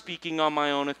whether I'm speaking on my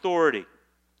own authority.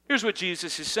 Here's what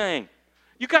Jesus is saying.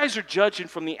 You guys are judging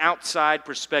from the outside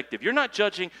perspective. You're not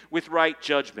judging with right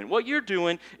judgment. What you're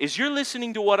doing is you're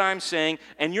listening to what I'm saying,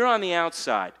 and you're on the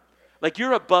outside. Like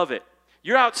you're above it.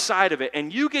 You're outside of it,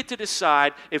 and you get to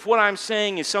decide if what I'm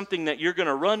saying is something that you're going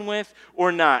to run with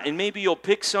or not. And maybe you'll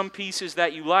pick some pieces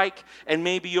that you like, and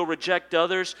maybe you'll reject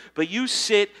others, but you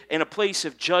sit in a place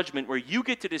of judgment where you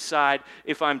get to decide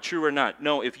if I'm true or not.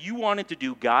 No, if you wanted to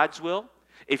do God's will,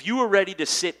 if you were ready to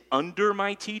sit under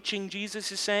my teaching,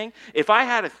 Jesus is saying, if I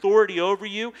had authority over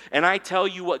you and I tell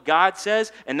you what God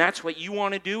says and that's what you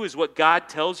want to do is what God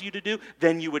tells you to do,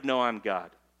 then you would know I'm God.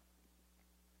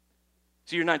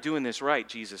 So you're not doing this right,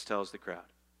 Jesus tells the crowd.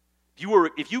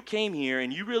 If you came here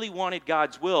and you really wanted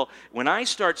God's will, when I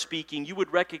start speaking, you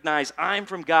would recognize I'm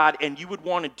from God and you would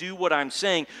want to do what I'm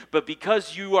saying. But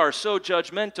because you are so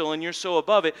judgmental and you're so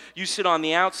above it, you sit on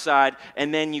the outside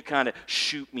and then you kind of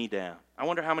shoot me down. I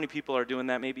wonder how many people are doing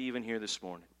that, maybe even here this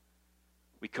morning.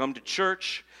 We come to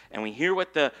church and we hear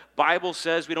what the Bible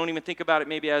says. We don't even think about it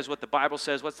maybe as what the Bible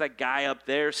says. What's that guy up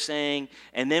there saying?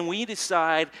 And then we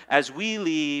decide as we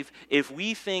leave if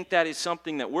we think that is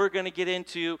something that we're going to get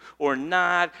into or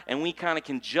not. And we kind of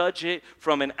can judge it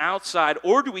from an outside.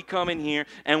 Or do we come in here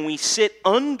and we sit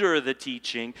under the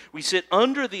teaching? We sit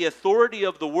under the authority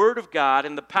of the Word of God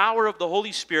and the power of the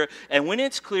Holy Spirit. And when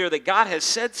it's clear that God has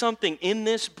said something in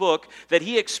this book that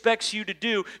He expects you to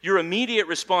do, your immediate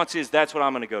response is, that's what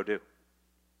I'm going to go do.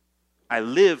 I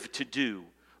live to do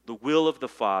the will of the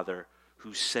Father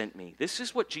who sent me. This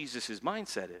is what Jesus'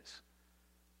 mindset is.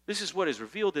 This is what is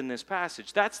revealed in this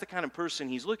passage. That's the kind of person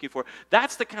He's looking for.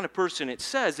 That's the kind of person it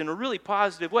says in a really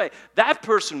positive way. That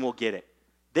person will get it.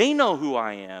 They know who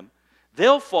I am.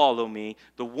 They'll follow me,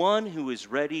 the one who is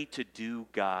ready to do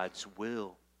God's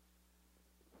will.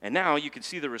 And now you can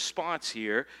see the response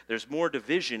here. There's more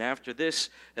division after this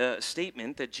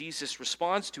statement that Jesus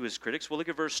responds to His critics. We'll look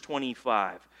at verse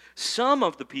 25. Some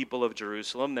of the people of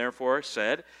Jerusalem, therefore,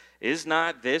 said, is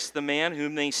not this the man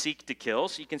whom they seek to kill?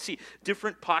 So you can see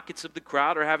different pockets of the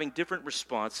crowd are having different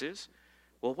responses.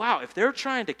 Well, wow, if they're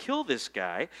trying to kill this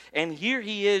guy, and here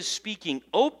he is speaking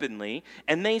openly,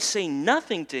 and they say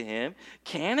nothing to him,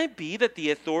 can it be that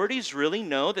the authorities really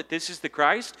know that this is the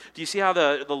Christ? Do you see how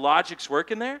the logic's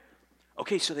working there?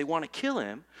 Okay, so they want to kill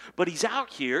him, but he's out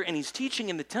here, and he's teaching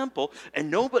in the temple, and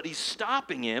nobody's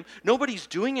stopping him. Nobody's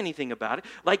doing anything about it.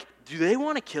 Like, do they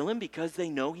want to kill him because they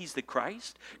know he's the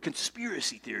Christ?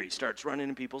 Conspiracy theory starts running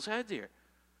in people's heads here.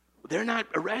 They're not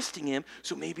arresting him,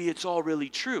 so maybe it's all really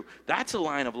true. That's a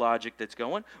line of logic that's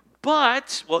going.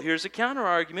 But, well, here's a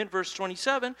counter-argument, verse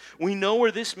 27. We know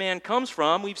where this man comes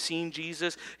from. We've seen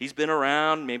Jesus. He's been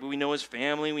around. Maybe we know his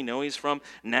family. We know he's from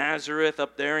Nazareth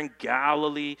up there in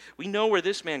Galilee. We know where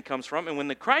this man comes from. And when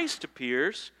the Christ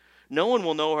appears, no one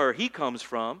will know where he comes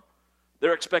from.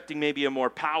 They're expecting maybe a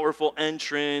more powerful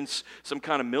entrance, some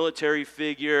kind of military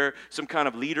figure, some kind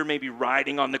of leader maybe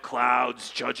riding on the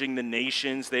clouds, judging the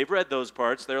nations. They've read those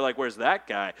parts. They're like, where's that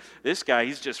guy? This guy,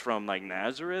 he's just from like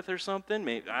Nazareth or something?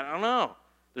 Maybe, I don't know.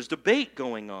 There's debate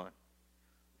going on.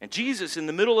 And Jesus, in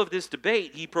the middle of this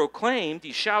debate, he proclaimed,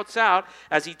 he shouts out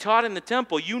as he taught in the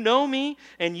temple, "You know me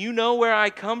and you know where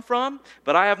I come from,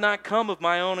 but I have not come of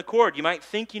my own accord." You might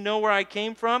think you know where I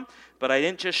came from, but I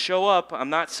didn't just show up.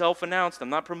 I'm not self-announced. I'm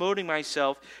not promoting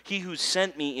myself. He who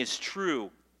sent me is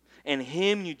true, and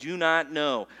him you do not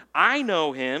know. I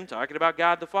know him, talking about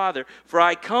God the Father, for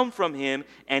I come from him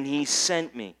and he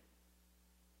sent me.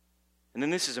 And then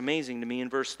this is amazing to me in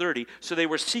verse 30. So they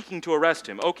were seeking to arrest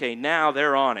him. Okay, now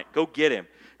they're on it. Go get him.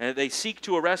 And they seek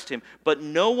to arrest him, but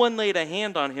no one laid a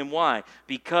hand on him. Why?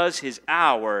 Because his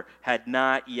hour had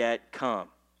not yet come.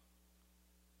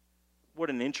 What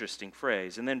an interesting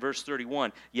phrase. And then verse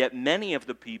 31, yet many of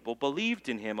the people believed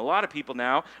in him. A lot of people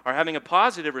now are having a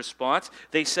positive response.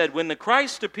 They said, when the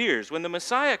Christ appears, when the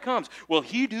Messiah comes, will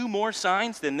he do more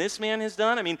signs than this man has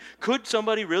done? I mean, could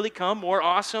somebody really come more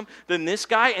awesome than this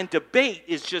guy? And debate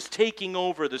is just taking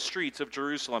over the streets of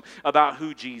Jerusalem about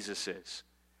who Jesus is.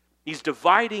 He's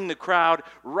dividing the crowd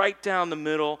right down the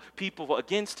middle, people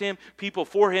against him, people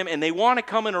for him, and they want to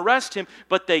come and arrest him,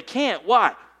 but they can't.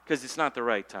 Why? Because it's not the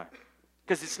right time.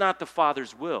 Because it's not the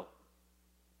Father's will.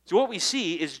 So what we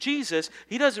see is Jesus,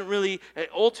 he doesn't really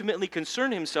ultimately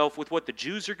concern himself with what the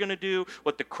Jews are going to do,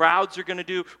 what the crowds are going to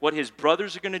do, what his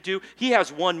brothers are going to do. He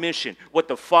has one mission, what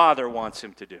the Father wants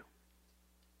him to do.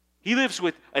 He lives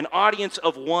with an audience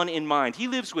of one in mind. He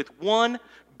lives with one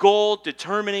goal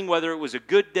determining whether it was a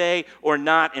good day or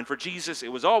not. And for Jesus,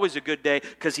 it was always a good day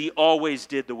because he always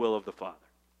did the will of the Father.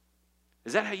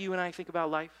 Is that how you and I think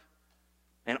about life?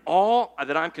 And all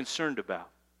that I'm concerned about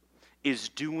is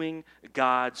doing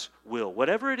God's will.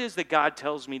 Whatever it is that God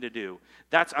tells me to do,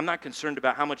 I'm not concerned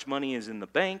about how much money is in the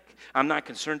bank. I'm not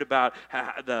concerned about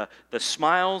the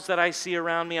smiles that I see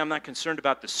around me. I'm not concerned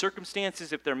about the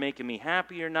circumstances, if they're making me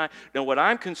happy or not. No, what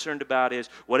I'm concerned about is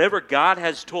whatever God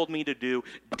has told me to do,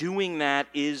 doing that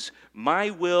is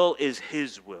my will, is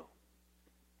his will.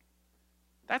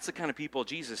 That's the kind of people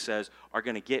Jesus says are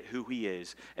going to get who he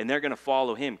is, and they're going to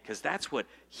follow him because that's what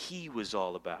he was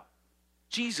all about.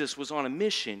 Jesus was on a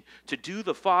mission to do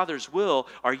the Father's will.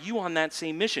 Are you on that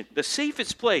same mission? The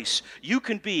safest place you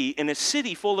can be in a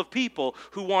city full of people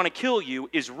who want to kill you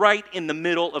is right in the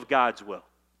middle of God's will.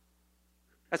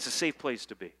 That's a safe place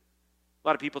to be. A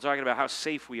lot of people talking about how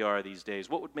safe we are these days.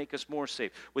 What would make us more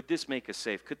safe? Would this make us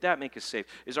safe? Could that make us safe?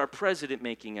 Is our president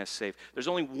making us safe? There's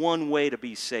only one way to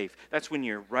be safe. That's when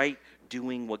you're right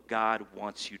doing what God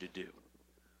wants you to do.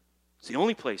 It's the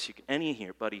only place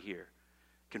anybody here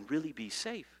can really be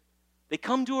safe. They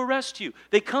come to arrest you.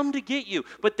 They come to get you,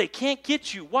 but they can't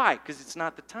get you. Why? Because it's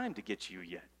not the time to get you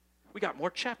yet. We got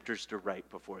more chapters to write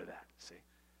before that, see?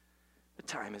 The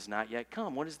time has not yet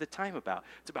come. What is the time about?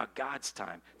 It's about God's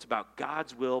time. It's about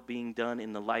God's will being done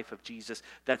in the life of Jesus.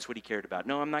 That's what he cared about.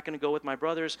 No, I'm not going to go with my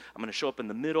brothers. I'm going to show up in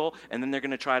the middle, and then they're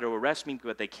going to try to arrest me,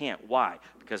 but they can't. Why?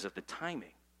 Because of the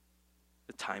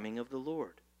timing of the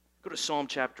Lord. Go to Psalm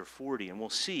chapter 40, and we'll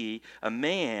see a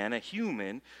man, a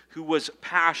human, who was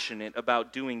passionate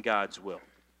about doing God's will.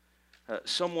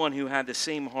 Someone who had the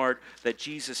same heart that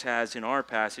Jesus has in our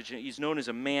passage. He's known as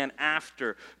a man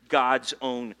after God's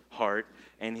own heart,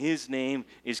 and his name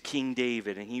is King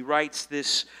David. And he writes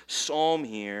this psalm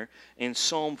here in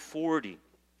Psalm 40.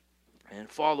 And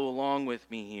follow along with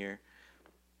me here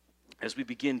as we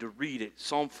begin to read it.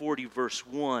 Psalm 40, verse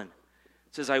 1. It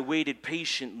says, I waited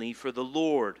patiently for the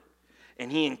Lord,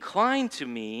 and he inclined to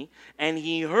me, and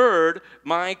he heard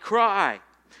my cry.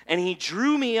 And he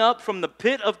drew me up from the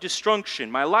pit of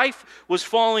destruction. My life was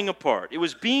falling apart. It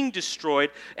was being destroyed.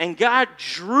 And God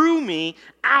drew me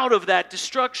out of that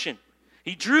destruction.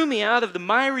 He drew me out of the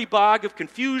miry bog of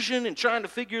confusion and trying to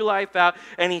figure life out.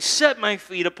 And he set my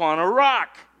feet upon a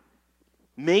rock,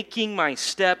 making my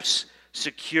steps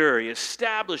secure. He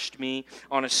established me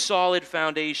on a solid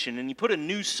foundation. And he put a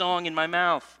new song in my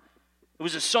mouth. It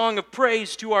was a song of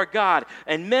praise to our God,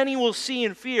 and many will see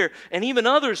and fear, and even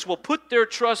others will put their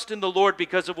trust in the Lord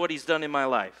because of what he's done in my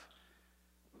life.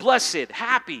 Blessed,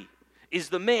 happy is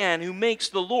the man who makes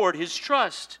the Lord his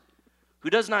trust,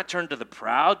 who does not turn to the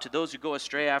proud, to those who go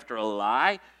astray after a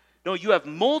lie. No, you have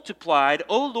multiplied,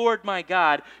 O Lord my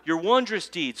God, your wondrous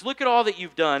deeds. Look at all that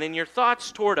you've done, and your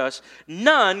thoughts toward us.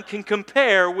 None can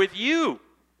compare with you.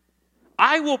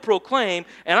 I will proclaim,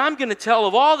 and I'm going to tell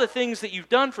of all the things that you've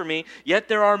done for me, yet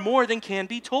there are more than can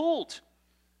be told.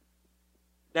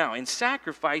 Now, in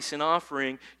sacrifice and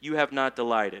offering, you have not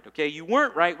delighted. Okay, you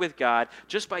weren't right with God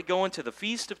just by going to the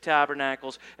Feast of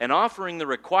Tabernacles and offering the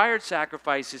required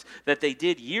sacrifices that they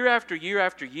did year after year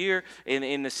after year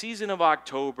in the season of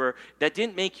October. That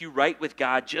didn't make you right with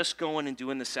God just going and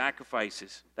doing the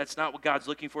sacrifices. That's not what God's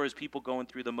looking for, is people going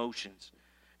through the motions.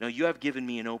 No, you have given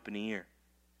me an open ear.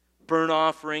 burnt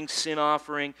offering, sin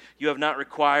offering, you have not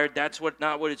required. That's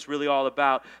not what it's really all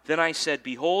about. Then I said,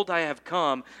 behold, I have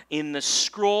come. In the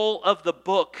scroll of the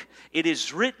book it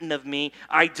is written of me,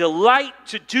 I delight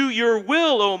to do your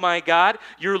will, O my God.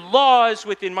 Your law is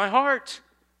within my heart.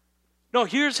 No,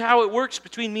 here's how it works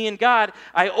between me and God.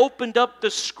 I opened up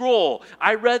the scroll.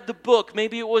 I read the book.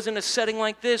 Maybe it was in a setting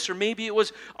like this, or maybe it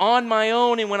was on my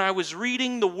own. And when I was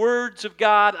reading the words of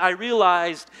God, I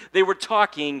realized they were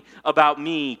talking about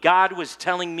me. God was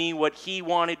telling me what He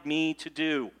wanted me to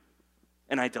do.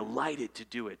 And I delighted to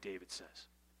do it, David says.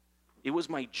 It was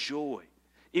my joy.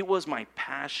 It was my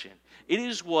passion. It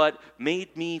is what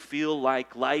made me feel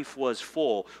like life was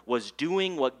full, was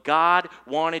doing what God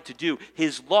wanted to do.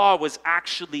 His law was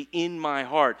actually in my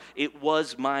heart. It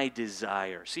was my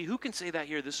desire. See, who can say that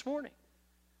here this morning?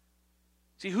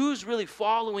 See, who's really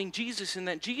following Jesus in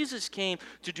that Jesus came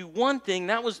to do one thing,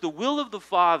 that was the will of the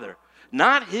Father.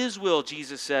 Not His will,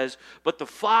 Jesus says, but the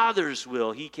Father's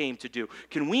will He came to do.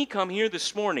 Can we come here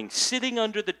this morning, sitting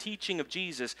under the teaching of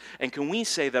Jesus, and can we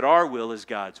say that our will is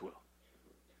God's will?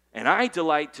 And I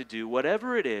delight to do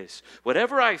whatever it is,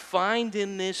 whatever I find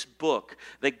in this book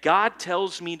that God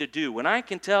tells me to do. When I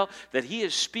can tell that He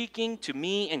is speaking to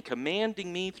me and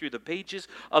commanding me through the pages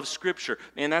of Scripture,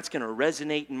 man, that's going to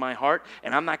resonate in my heart,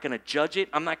 and I'm not going to judge it.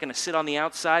 I'm not going to sit on the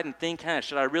outside and think,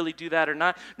 should I really do that or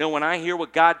not? No, when I hear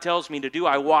what God tells me to do,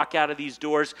 I walk out of these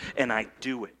doors and I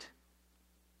do it.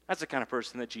 That's the kind of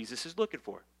person that Jesus is looking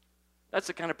for. That's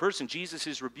the kind of person Jesus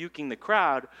is rebuking the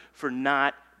crowd for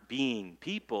not being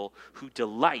people who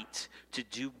delight to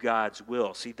do God's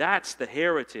will. See, that's the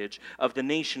heritage of the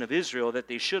nation of Israel, that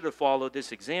they should have followed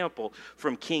this example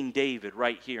from King David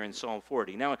right here in Psalm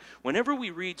 40. Now, whenever we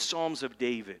read Psalms of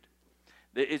David,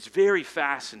 it's very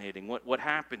fascinating what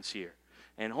happens here.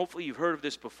 And hopefully you've heard of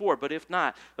this before, but if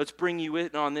not, let's bring you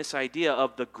in on this idea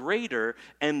of the greater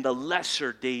and the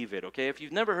lesser David, okay? If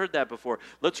you've never heard that before,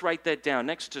 let's write that down.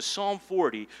 Next to Psalm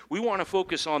 40, we want to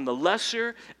focus on the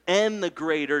lesser and the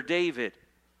greater David.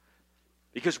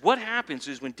 Because what happens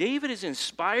is when David is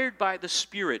inspired by the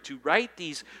Spirit to write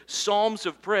these psalms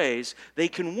of praise, they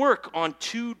can work on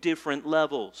two different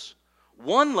levels.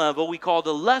 One level, we call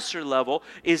the lesser level,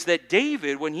 is that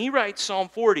David, when he writes Psalm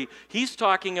 40, he's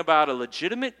talking about a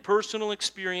legitimate personal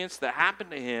experience that happened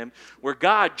to him where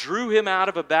God drew him out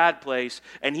of a bad place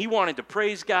and he wanted to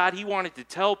praise God, he wanted to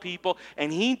tell people,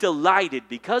 and he delighted,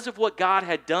 because of what God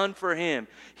had done for him,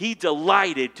 he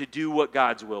delighted to do what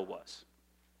God's will was.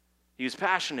 He was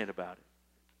passionate about it.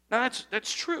 Now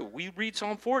that's true. We read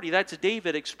Psalm 40, that's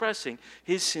David expressing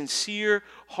his sincere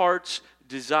heart's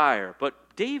desire. But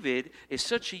David is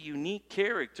such a unique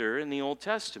character in the Old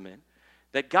Testament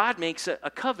that God makes a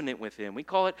covenant with him. We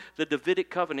call it the Davidic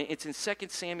covenant. It's in 2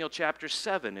 Samuel chapter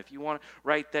 7, if you want to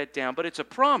write that down. But it's a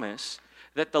promise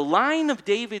that the line of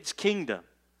David's kingdom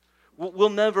will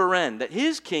never end, that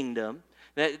his kingdom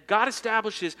that God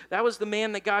establishes, that was the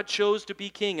man that God chose to be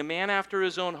king, a man after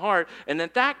His own heart, and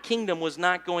that kingdom was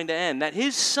not going to end, that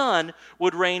his son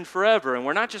would reign forever. And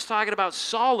we're not just talking about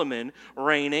Solomon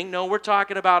reigning. No, we're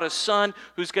talking about a son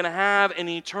who's going to have an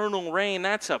eternal reign.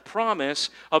 That's a promise,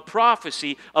 a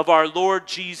prophecy of our Lord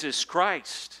Jesus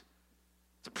Christ.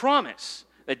 It's a promise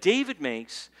that David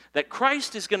makes, that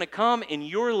Christ is going to come in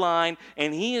your line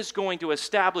and He is going to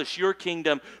establish your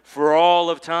kingdom for all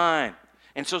of time.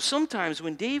 And so sometimes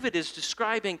when David is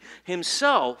describing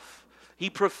himself, he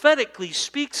prophetically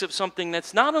speaks of something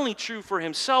that's not only true for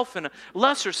himself in a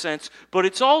lesser sense, but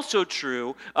it's also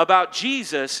true about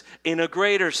Jesus in a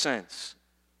greater sense.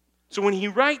 So when he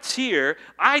writes here,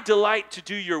 I delight to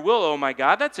do your will, oh my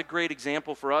God, that's a great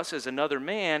example for us as another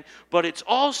man, but it's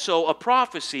also a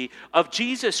prophecy of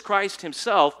Jesus Christ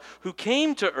Himself, who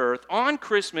came to earth on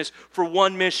Christmas for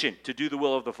one mission, to do the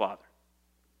will of the Father.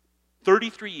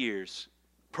 33 years.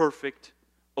 Perfect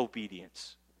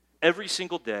obedience. Every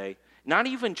single day, not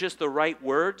even just the right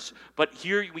words, but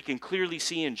here we can clearly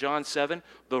see in John 7,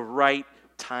 the right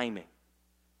timing.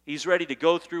 He's ready to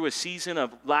go through a season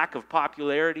of lack of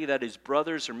popularity that his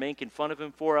brothers are making fun of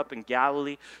him for up in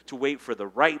Galilee, to wait for the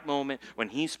right moment when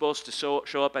he's supposed to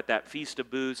show up at that Feast of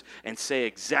Booths and say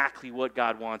exactly what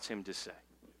God wants him to say.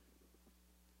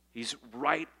 He's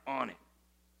right on it.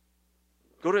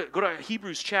 Go to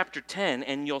Hebrews chapter 10,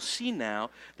 and you'll see now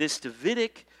this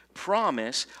Davidic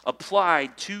promise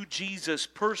applied to Jesus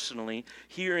personally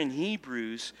here in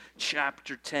Hebrews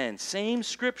chapter 10. Same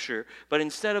scripture, but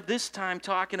instead of this time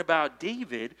talking about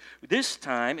David, this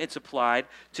time it's applied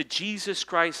to Jesus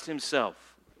Christ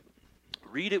Himself.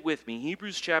 Read it with me,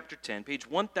 Hebrews chapter 10, page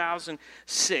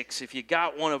 1006, if you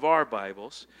got one of our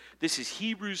Bibles. This is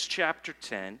Hebrews chapter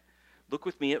 10. Look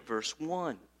with me at verse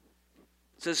 1.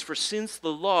 It says, for since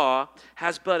the law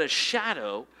has but a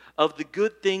shadow of the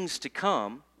good things to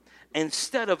come,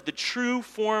 instead of the true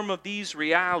form of these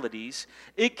realities,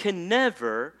 it can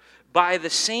never, by the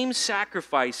same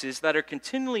sacrifices that are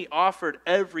continually offered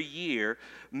every year,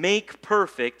 make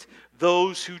perfect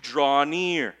those who draw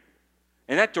near.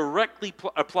 And that directly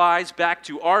applies back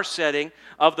to our setting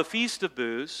of the Feast of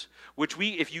Booths, which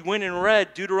if you went and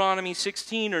read Deuteronomy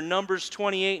 16 or Numbers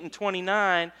 28 and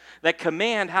 29, that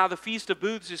command how the Feast of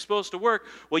Booths is supposed to work,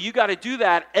 well, you got to do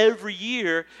that every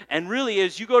year. And really,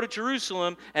 as you go to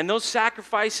Jerusalem and those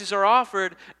sacrifices are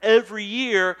offered every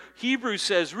year, Hebrews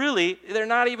says, really, they're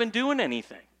not even doing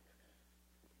anything.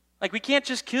 Like, we can't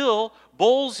just kill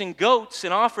bulls and goats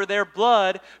and offer their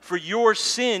blood for your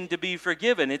sin to be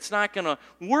forgiven. It's not going to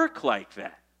work like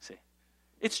that. See,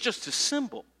 it's just a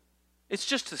symbol. It's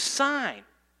just a sign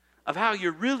of how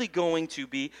you're really going to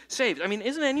be saved. I mean,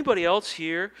 isn't anybody else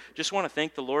here just want to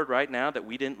thank the Lord right now that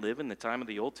we didn't live in the time of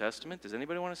the Old Testament? Does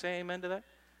anybody want to say amen to that?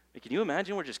 I mean, can you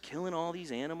imagine we're just killing all these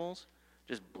animals?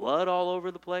 Just blood all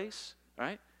over the place,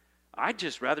 right? I'd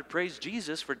just rather praise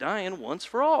Jesus for dying once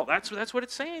for all. That's what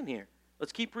it's saying here.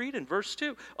 Let's keep reading. Verse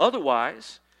 2.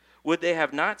 Otherwise, would they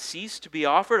have not ceased to be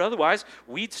offered? Otherwise,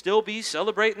 we'd still be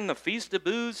celebrating the Feast of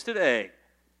Booths today.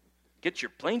 Get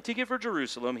your plane ticket for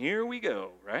Jerusalem. Here we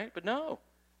go, right? But no,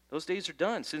 those days are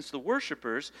done. Since the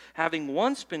worshipers, having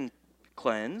once been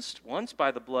cleansed, once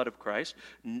by the blood of Christ,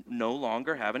 no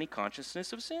longer have any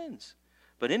consciousness of sins.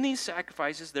 But in these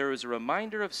sacrifices, there is a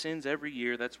reminder of sins every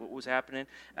year. That's what was happening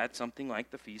at something like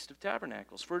the Feast of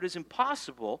Tabernacles. For it is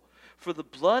impossible for the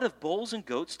blood of bulls and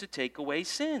goats to take away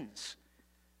sins.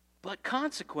 But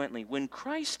consequently, when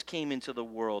Christ came into the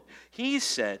world, he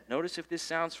said, notice if this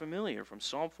sounds familiar from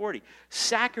Psalm 40,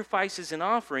 sacrifices and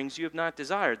offerings you have not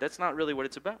desired. That's not really what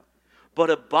it's about. But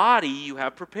a body you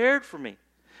have prepared for me.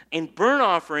 In burnt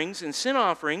offerings and sin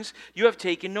offerings you have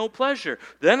taken no pleasure.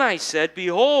 Then I said,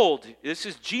 behold, this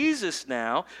is Jesus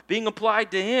now, being applied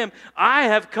to him, I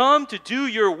have come to do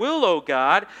your will, O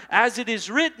God, as it is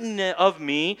written of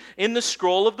me in the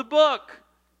scroll of the book.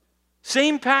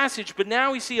 Same passage, but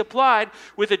now we see applied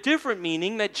with a different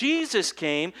meaning, that Jesus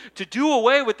came to do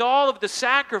away with all of the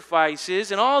sacrifices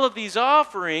and all of these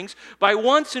offerings by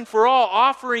once and for all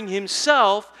offering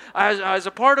himself as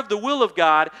a part of the will of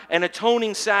God, an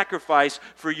atoning sacrifice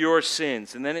for your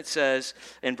sins. And then it says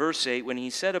in verse 8, when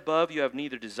he said above, you have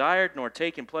neither desired nor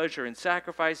taken pleasure in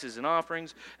sacrifices and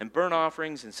offerings and burnt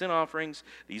offerings and sin offerings.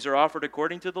 These are offered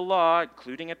according to the law,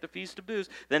 including at the Feast of Booths.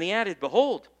 Then he added,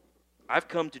 behold, I've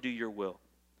come to do your will.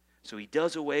 So he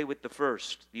does away with the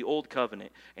first, the old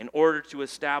covenant, in order to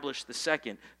establish the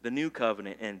second, the new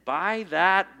covenant. And by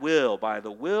that will, by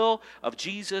the will of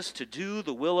Jesus to do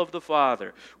the will of the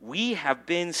Father, we have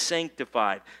been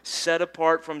sanctified, set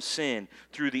apart from sin,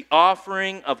 through the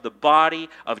offering of the body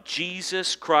of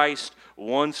Jesus Christ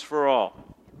once for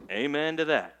all. Amen to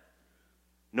that.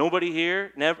 Nobody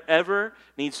here ever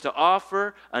needs to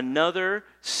offer another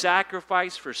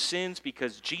sacrifice for sins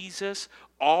because Jesus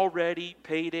already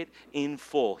paid it in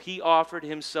full. He offered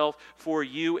himself for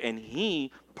you, and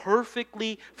he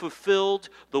perfectly fulfilled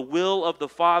the will of the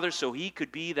Father so he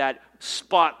could be that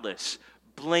spotless,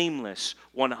 blameless,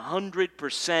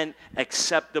 100%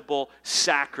 acceptable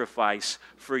sacrifice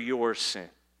for your sin.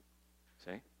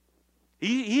 See?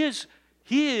 He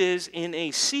is in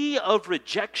a sea of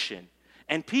rejection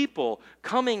and people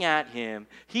coming at him.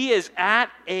 He is at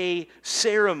a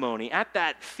ceremony, at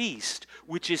that feast,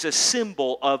 which is a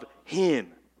symbol of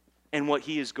him and what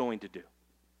he is going to do.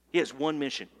 He has one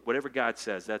mission. Whatever God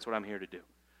says, that's what I'm here to do.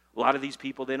 A lot of these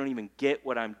people, they don't even get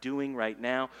what I'm doing right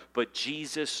now, but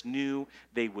Jesus knew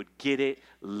they would get it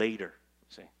later.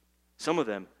 See, some of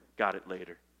them got it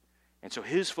later. And so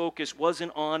his focus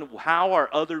wasn't on how are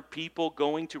other people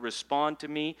going to respond to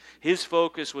me. His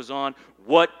focus was on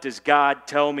what does God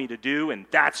tell me to do, and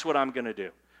that's what I'm going to do.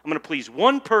 I'm going to please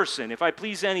one person, if I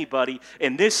please anybody,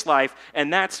 in this life,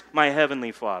 and that's my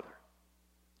Heavenly Father.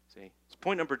 See, it's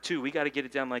point number 2. We got to get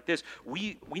it down like this.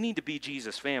 We need to be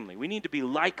Jesus' family. We need to be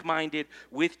like-minded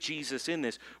with Jesus in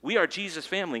this. We are Jesus'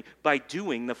 family by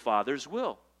doing the Father's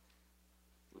will.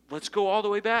 Let's go all the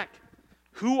way back.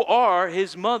 Who are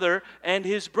his mother and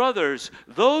his brothers?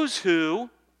 Those who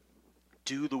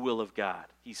do the will of God,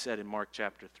 he said in Mark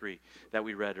chapter 3 that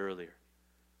we read earlier.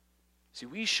 See,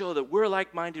 we show that we're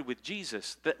like-minded with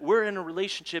Jesus, that we're in a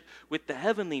relationship with the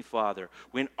Heavenly Father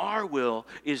when our will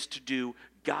is to do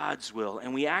God's will,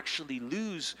 and we actually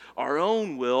lose our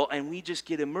own will and we just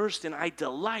get immersed in, I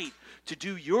delight to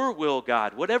do your will,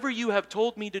 God. Whatever you have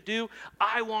told me to do,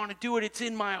 I want to do it. It's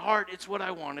in my heart. It's what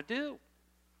I want to do.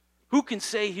 Who can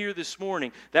say here this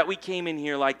morning that we came in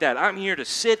here like that? I'm here to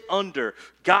sit under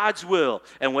God's will.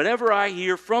 And whatever I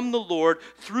hear from the Lord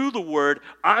through the Word,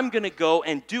 I'm going to go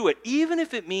and do it. Even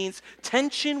if it means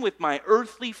tension with my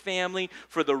earthly family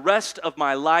for the rest of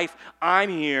my life, I'm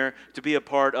here to be a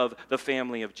part of the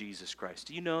family of Jesus Christ.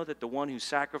 Do you know that the one who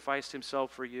sacrificed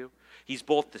himself for you, he's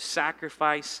both the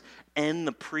sacrifice and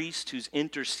the priest who's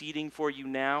interceding for you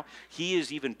now? He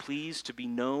is even pleased to be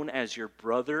known as your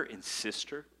brother and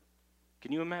sister.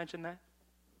 Can you imagine that?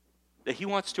 That he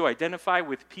wants to identify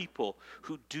with people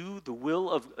who do the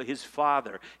will of his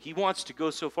Father. He wants to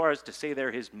go so far as to say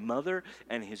they're his mother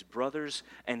and his brothers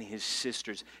and his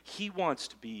sisters. He wants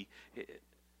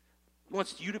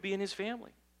you to be in his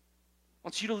family. He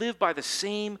wants you to live by the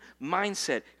same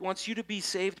mindset. He wants you to be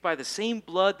saved by the same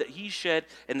blood that he shed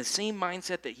and the same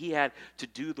mindset that he had to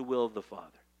do the will of the Father.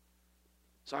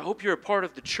 So I hope you're a part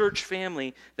of the church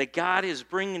family that God is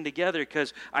bringing together,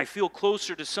 because I feel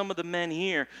closer to some of the men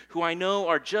here who I know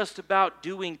are just about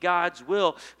doing God's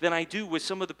will than I do with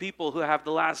some of the people who have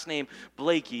the last name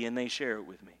Blakey and they share it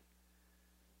with me.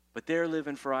 But they're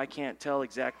living for I can't tell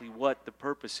exactly what the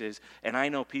purpose is. And I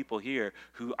know people here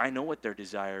who I know what their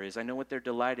desire is. I know what their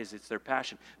delight is. It's their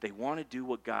passion. They want to do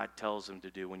what God tells them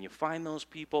to do. When you find those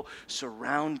people,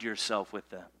 surround yourself with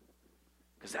them,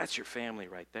 because that's your family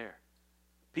right there.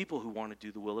 People who want to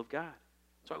do the will of God.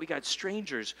 That's why we got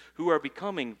strangers who are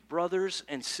becoming brothers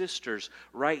and sisters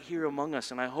right here among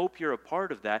us, and I hope you're a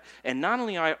part of that. And not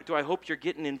only do I hope you're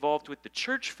getting involved with the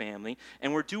church family,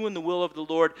 and we're doing the will of the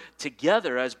Lord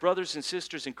together as brothers and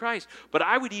sisters in Christ, but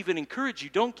I would even encourage you,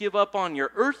 don't give up on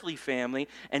your earthly family,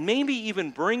 and maybe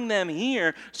even bring them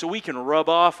here so we can rub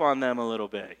off on them a little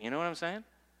bit. You know what I'm saying?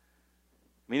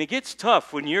 I mean, it gets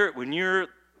tough when you're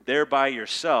there by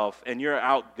yourself and you're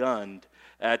outgunned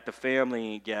at the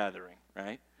family gathering,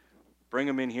 right? Bring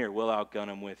them in here. We'll outgun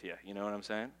them with you. You know what I'm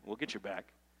saying? We'll get your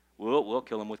back. We'll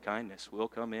kill them with kindness. We'll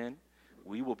come in.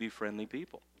 We will be friendly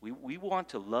people. We want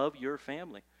to love your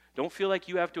family. Don't feel like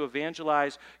you have to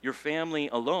evangelize your family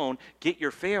alone. Get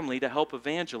your family to help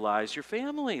evangelize your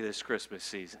family this Christmas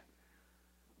season.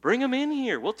 Bring them in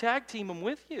here. We'll tag team them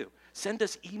with you. Send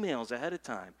us emails ahead of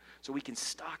time so we can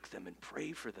stalk them and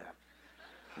pray for them.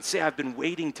 And say, I've been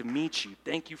waiting to meet you.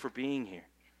 Thank you for being here.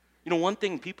 You know, one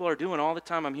thing people are doing all the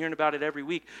time, I'm hearing about it every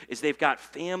week, is they've got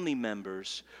family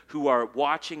members who are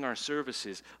watching our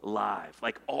services live,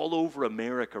 like all over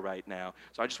America right now.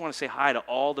 So I just want to say hi to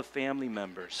all the family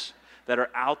members that are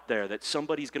out there, that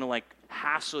somebody's going to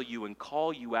hassle you and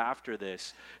call you after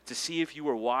this to see if you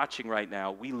are watching right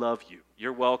now. We love you.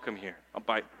 You're welcome here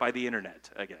by the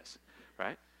internet, I guess,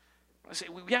 right? I say,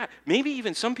 well, yeah, maybe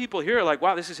even some people here are like,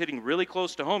 wow, this is hitting really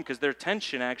close to home, because their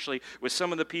tension actually with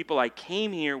some of the people I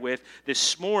came here with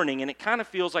this morning, and it kind of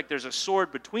feels like there's a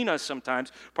sword between us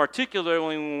sometimes,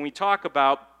 particularly when we talk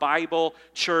about Bible,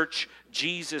 church,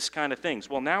 Jesus kind of things.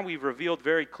 Well, now we've revealed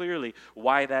very clearly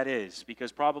why that is,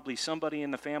 because probably somebody in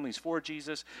the family's for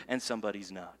Jesus and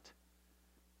somebody's not.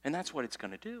 And that's what it's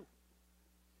going to do.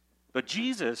 But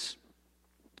Jesus,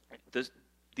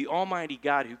 the Almighty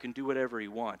God who can do whatever he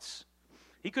wants,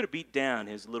 he could have beat down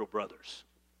his little brothers.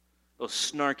 Those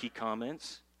snarky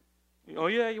comments. Oh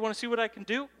yeah, you want to see what I can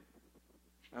do?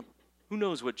 Who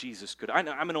knows what Jesus could.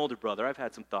 I'm an older brother. I've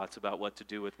had some thoughts about what to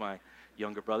do with my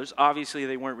younger brothers. Obviously,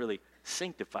 they weren't really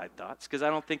sanctified thoughts, because I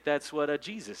don't think that's what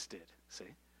Jesus did. See?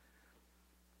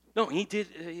 No, he did.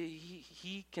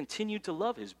 He continued to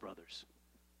love his brothers.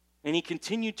 And he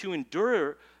continued to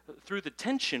endure through the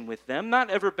tension with them,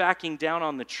 not ever backing down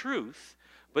on the truth,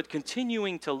 but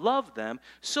continuing to love them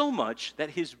so much that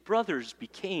his brothers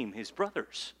became his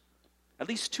brothers. At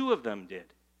least two of them did.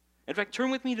 In fact,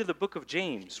 turn with me to the book of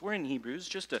James. We're in Hebrews,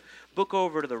 just a book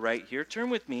over to the right here. Turn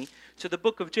with me to the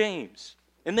book of James.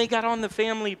 And they got on the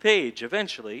family page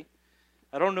eventually.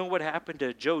 I don't know what happened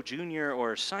to Joe Jr.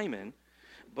 or Simon,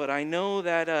 but I know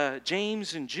that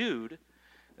James and Jude,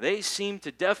 they seem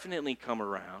to definitely come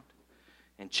around.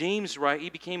 And James, right, he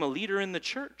became a leader in the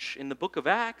church in the book of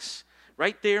Acts,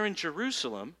 right there in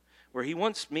Jerusalem, where he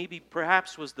once maybe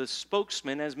perhaps was the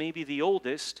spokesman as maybe the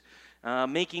oldest,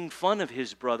 making fun of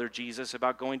his brother Jesus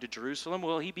about going to Jerusalem.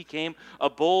 Well, he became a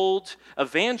bold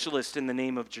evangelist in the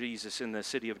name of Jesus in the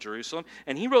city of Jerusalem.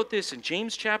 And he wrote this in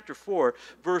James chapter 4,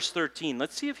 verse 13.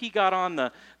 Let's see if he got on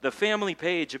the family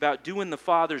page about doing the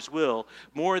Father's will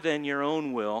more than your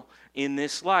own will in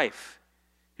this life.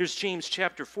 Here's James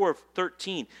chapter 4,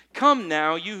 13. Come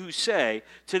now, you who say,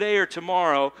 today or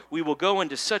tomorrow we will go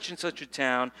into such and such a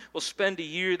town, we'll spend a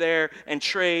year there and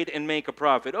trade and make a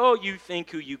profit. Oh, you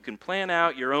think who you can plan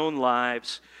out your own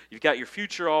lives. You've got your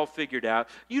future all figured out.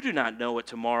 You do not know what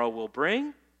tomorrow will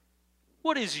bring.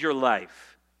 What is your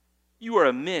life? You are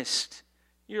a mist.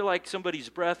 You're like somebody's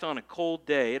breath on a cold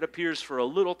day. It appears for a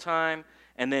little time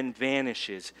and then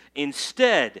vanishes.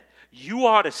 Instead, you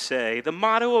ought to say the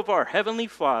motto of our Heavenly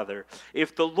Father,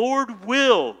 if the Lord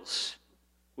wills,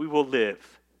 we will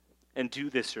live and do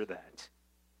this or that.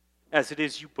 As it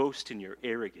is, you boast in your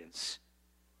arrogance.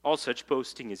 All such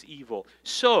boasting is evil.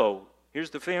 So,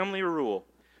 here's the family rule.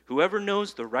 Whoever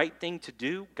knows the right thing to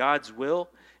do, God's will,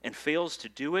 and fails to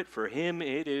do it, for him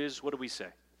it is, what do we say?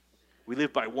 We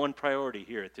live by one priority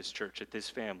here at this church, at this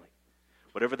family.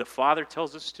 Whatever the Father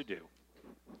tells us to do,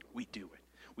 we do it.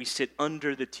 We sit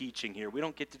under the teaching here. We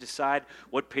don't get to decide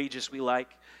what pages we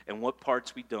like and what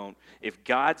parts we don't. If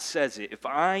God says it, if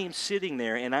I am sitting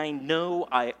there and I know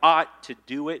I ought to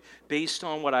do it based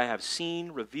on what I have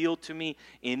seen revealed to me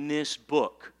in this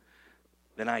book,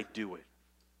 then I do it.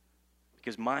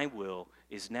 Because my will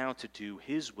is now to do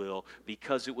His will,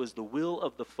 because it was the will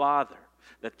of the Father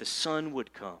that the Son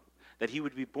would come, that He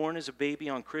would be born as a baby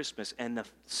on Christmas, and the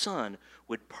Son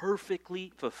would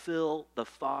perfectly fulfill the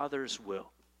Father's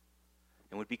will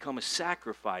and would become a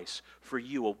sacrifice for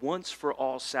you, a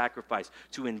once-for-all sacrifice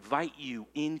to invite you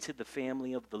into the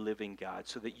family of the living God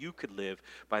so that you could live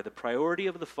by the priority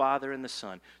of the Father and the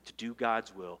Son to do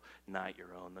God's will, not your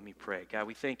own. Let me pray. God,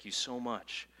 we thank you so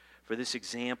much for this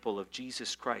example of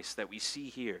Jesus Christ that we see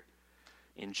here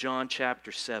in John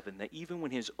chapter 7, that even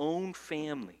when His own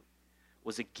family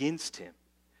was against Him,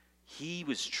 He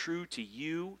was true to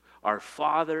you, our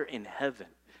Father in heaven.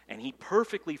 And He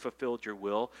perfectly fulfilled your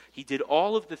will. He did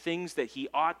all of the things that He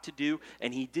ought to do,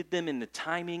 and He did them in the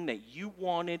timing that you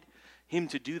wanted Him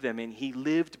to do them, and He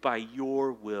lived by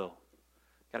your will.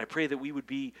 God, I pray that we would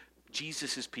be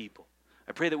Jesus' people.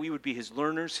 I pray that we would be His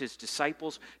learners, His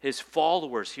disciples, His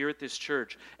followers here at this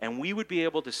church, and we would be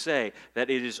able to say that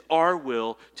it is our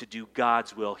will to do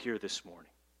God's will here this morning.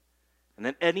 And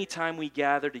then anytime we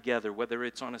gather together, whether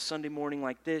it's on a Sunday morning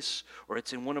like this, or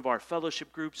it's in one of our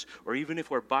fellowship groups, or even if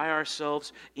we're by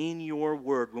ourselves in your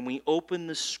word, when we open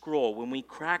the scroll, when we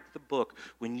crack the book,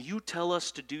 when you tell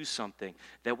us to do something,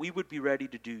 that we would be ready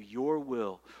to do your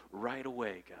will right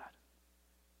away, God.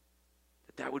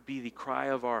 That would be the cry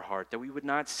of our heart, that we would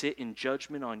not sit in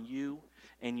judgment on you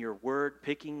and your word,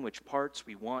 picking which parts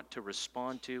we want to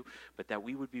respond to, but that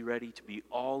we would be ready to be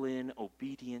all in,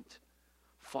 obedient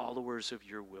followers of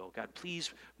your will. God,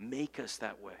 please make us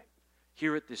that way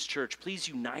here at this church. Please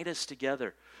unite us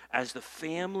together as the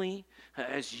family,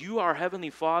 as you, our Heavenly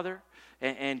Father,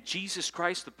 and Jesus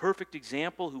Christ, the perfect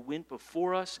example who went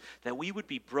before us, that we would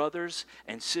be brothers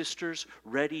and sisters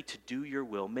ready to do your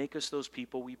will. Make us those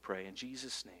people, we pray. In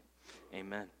Jesus' name,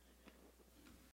 amen.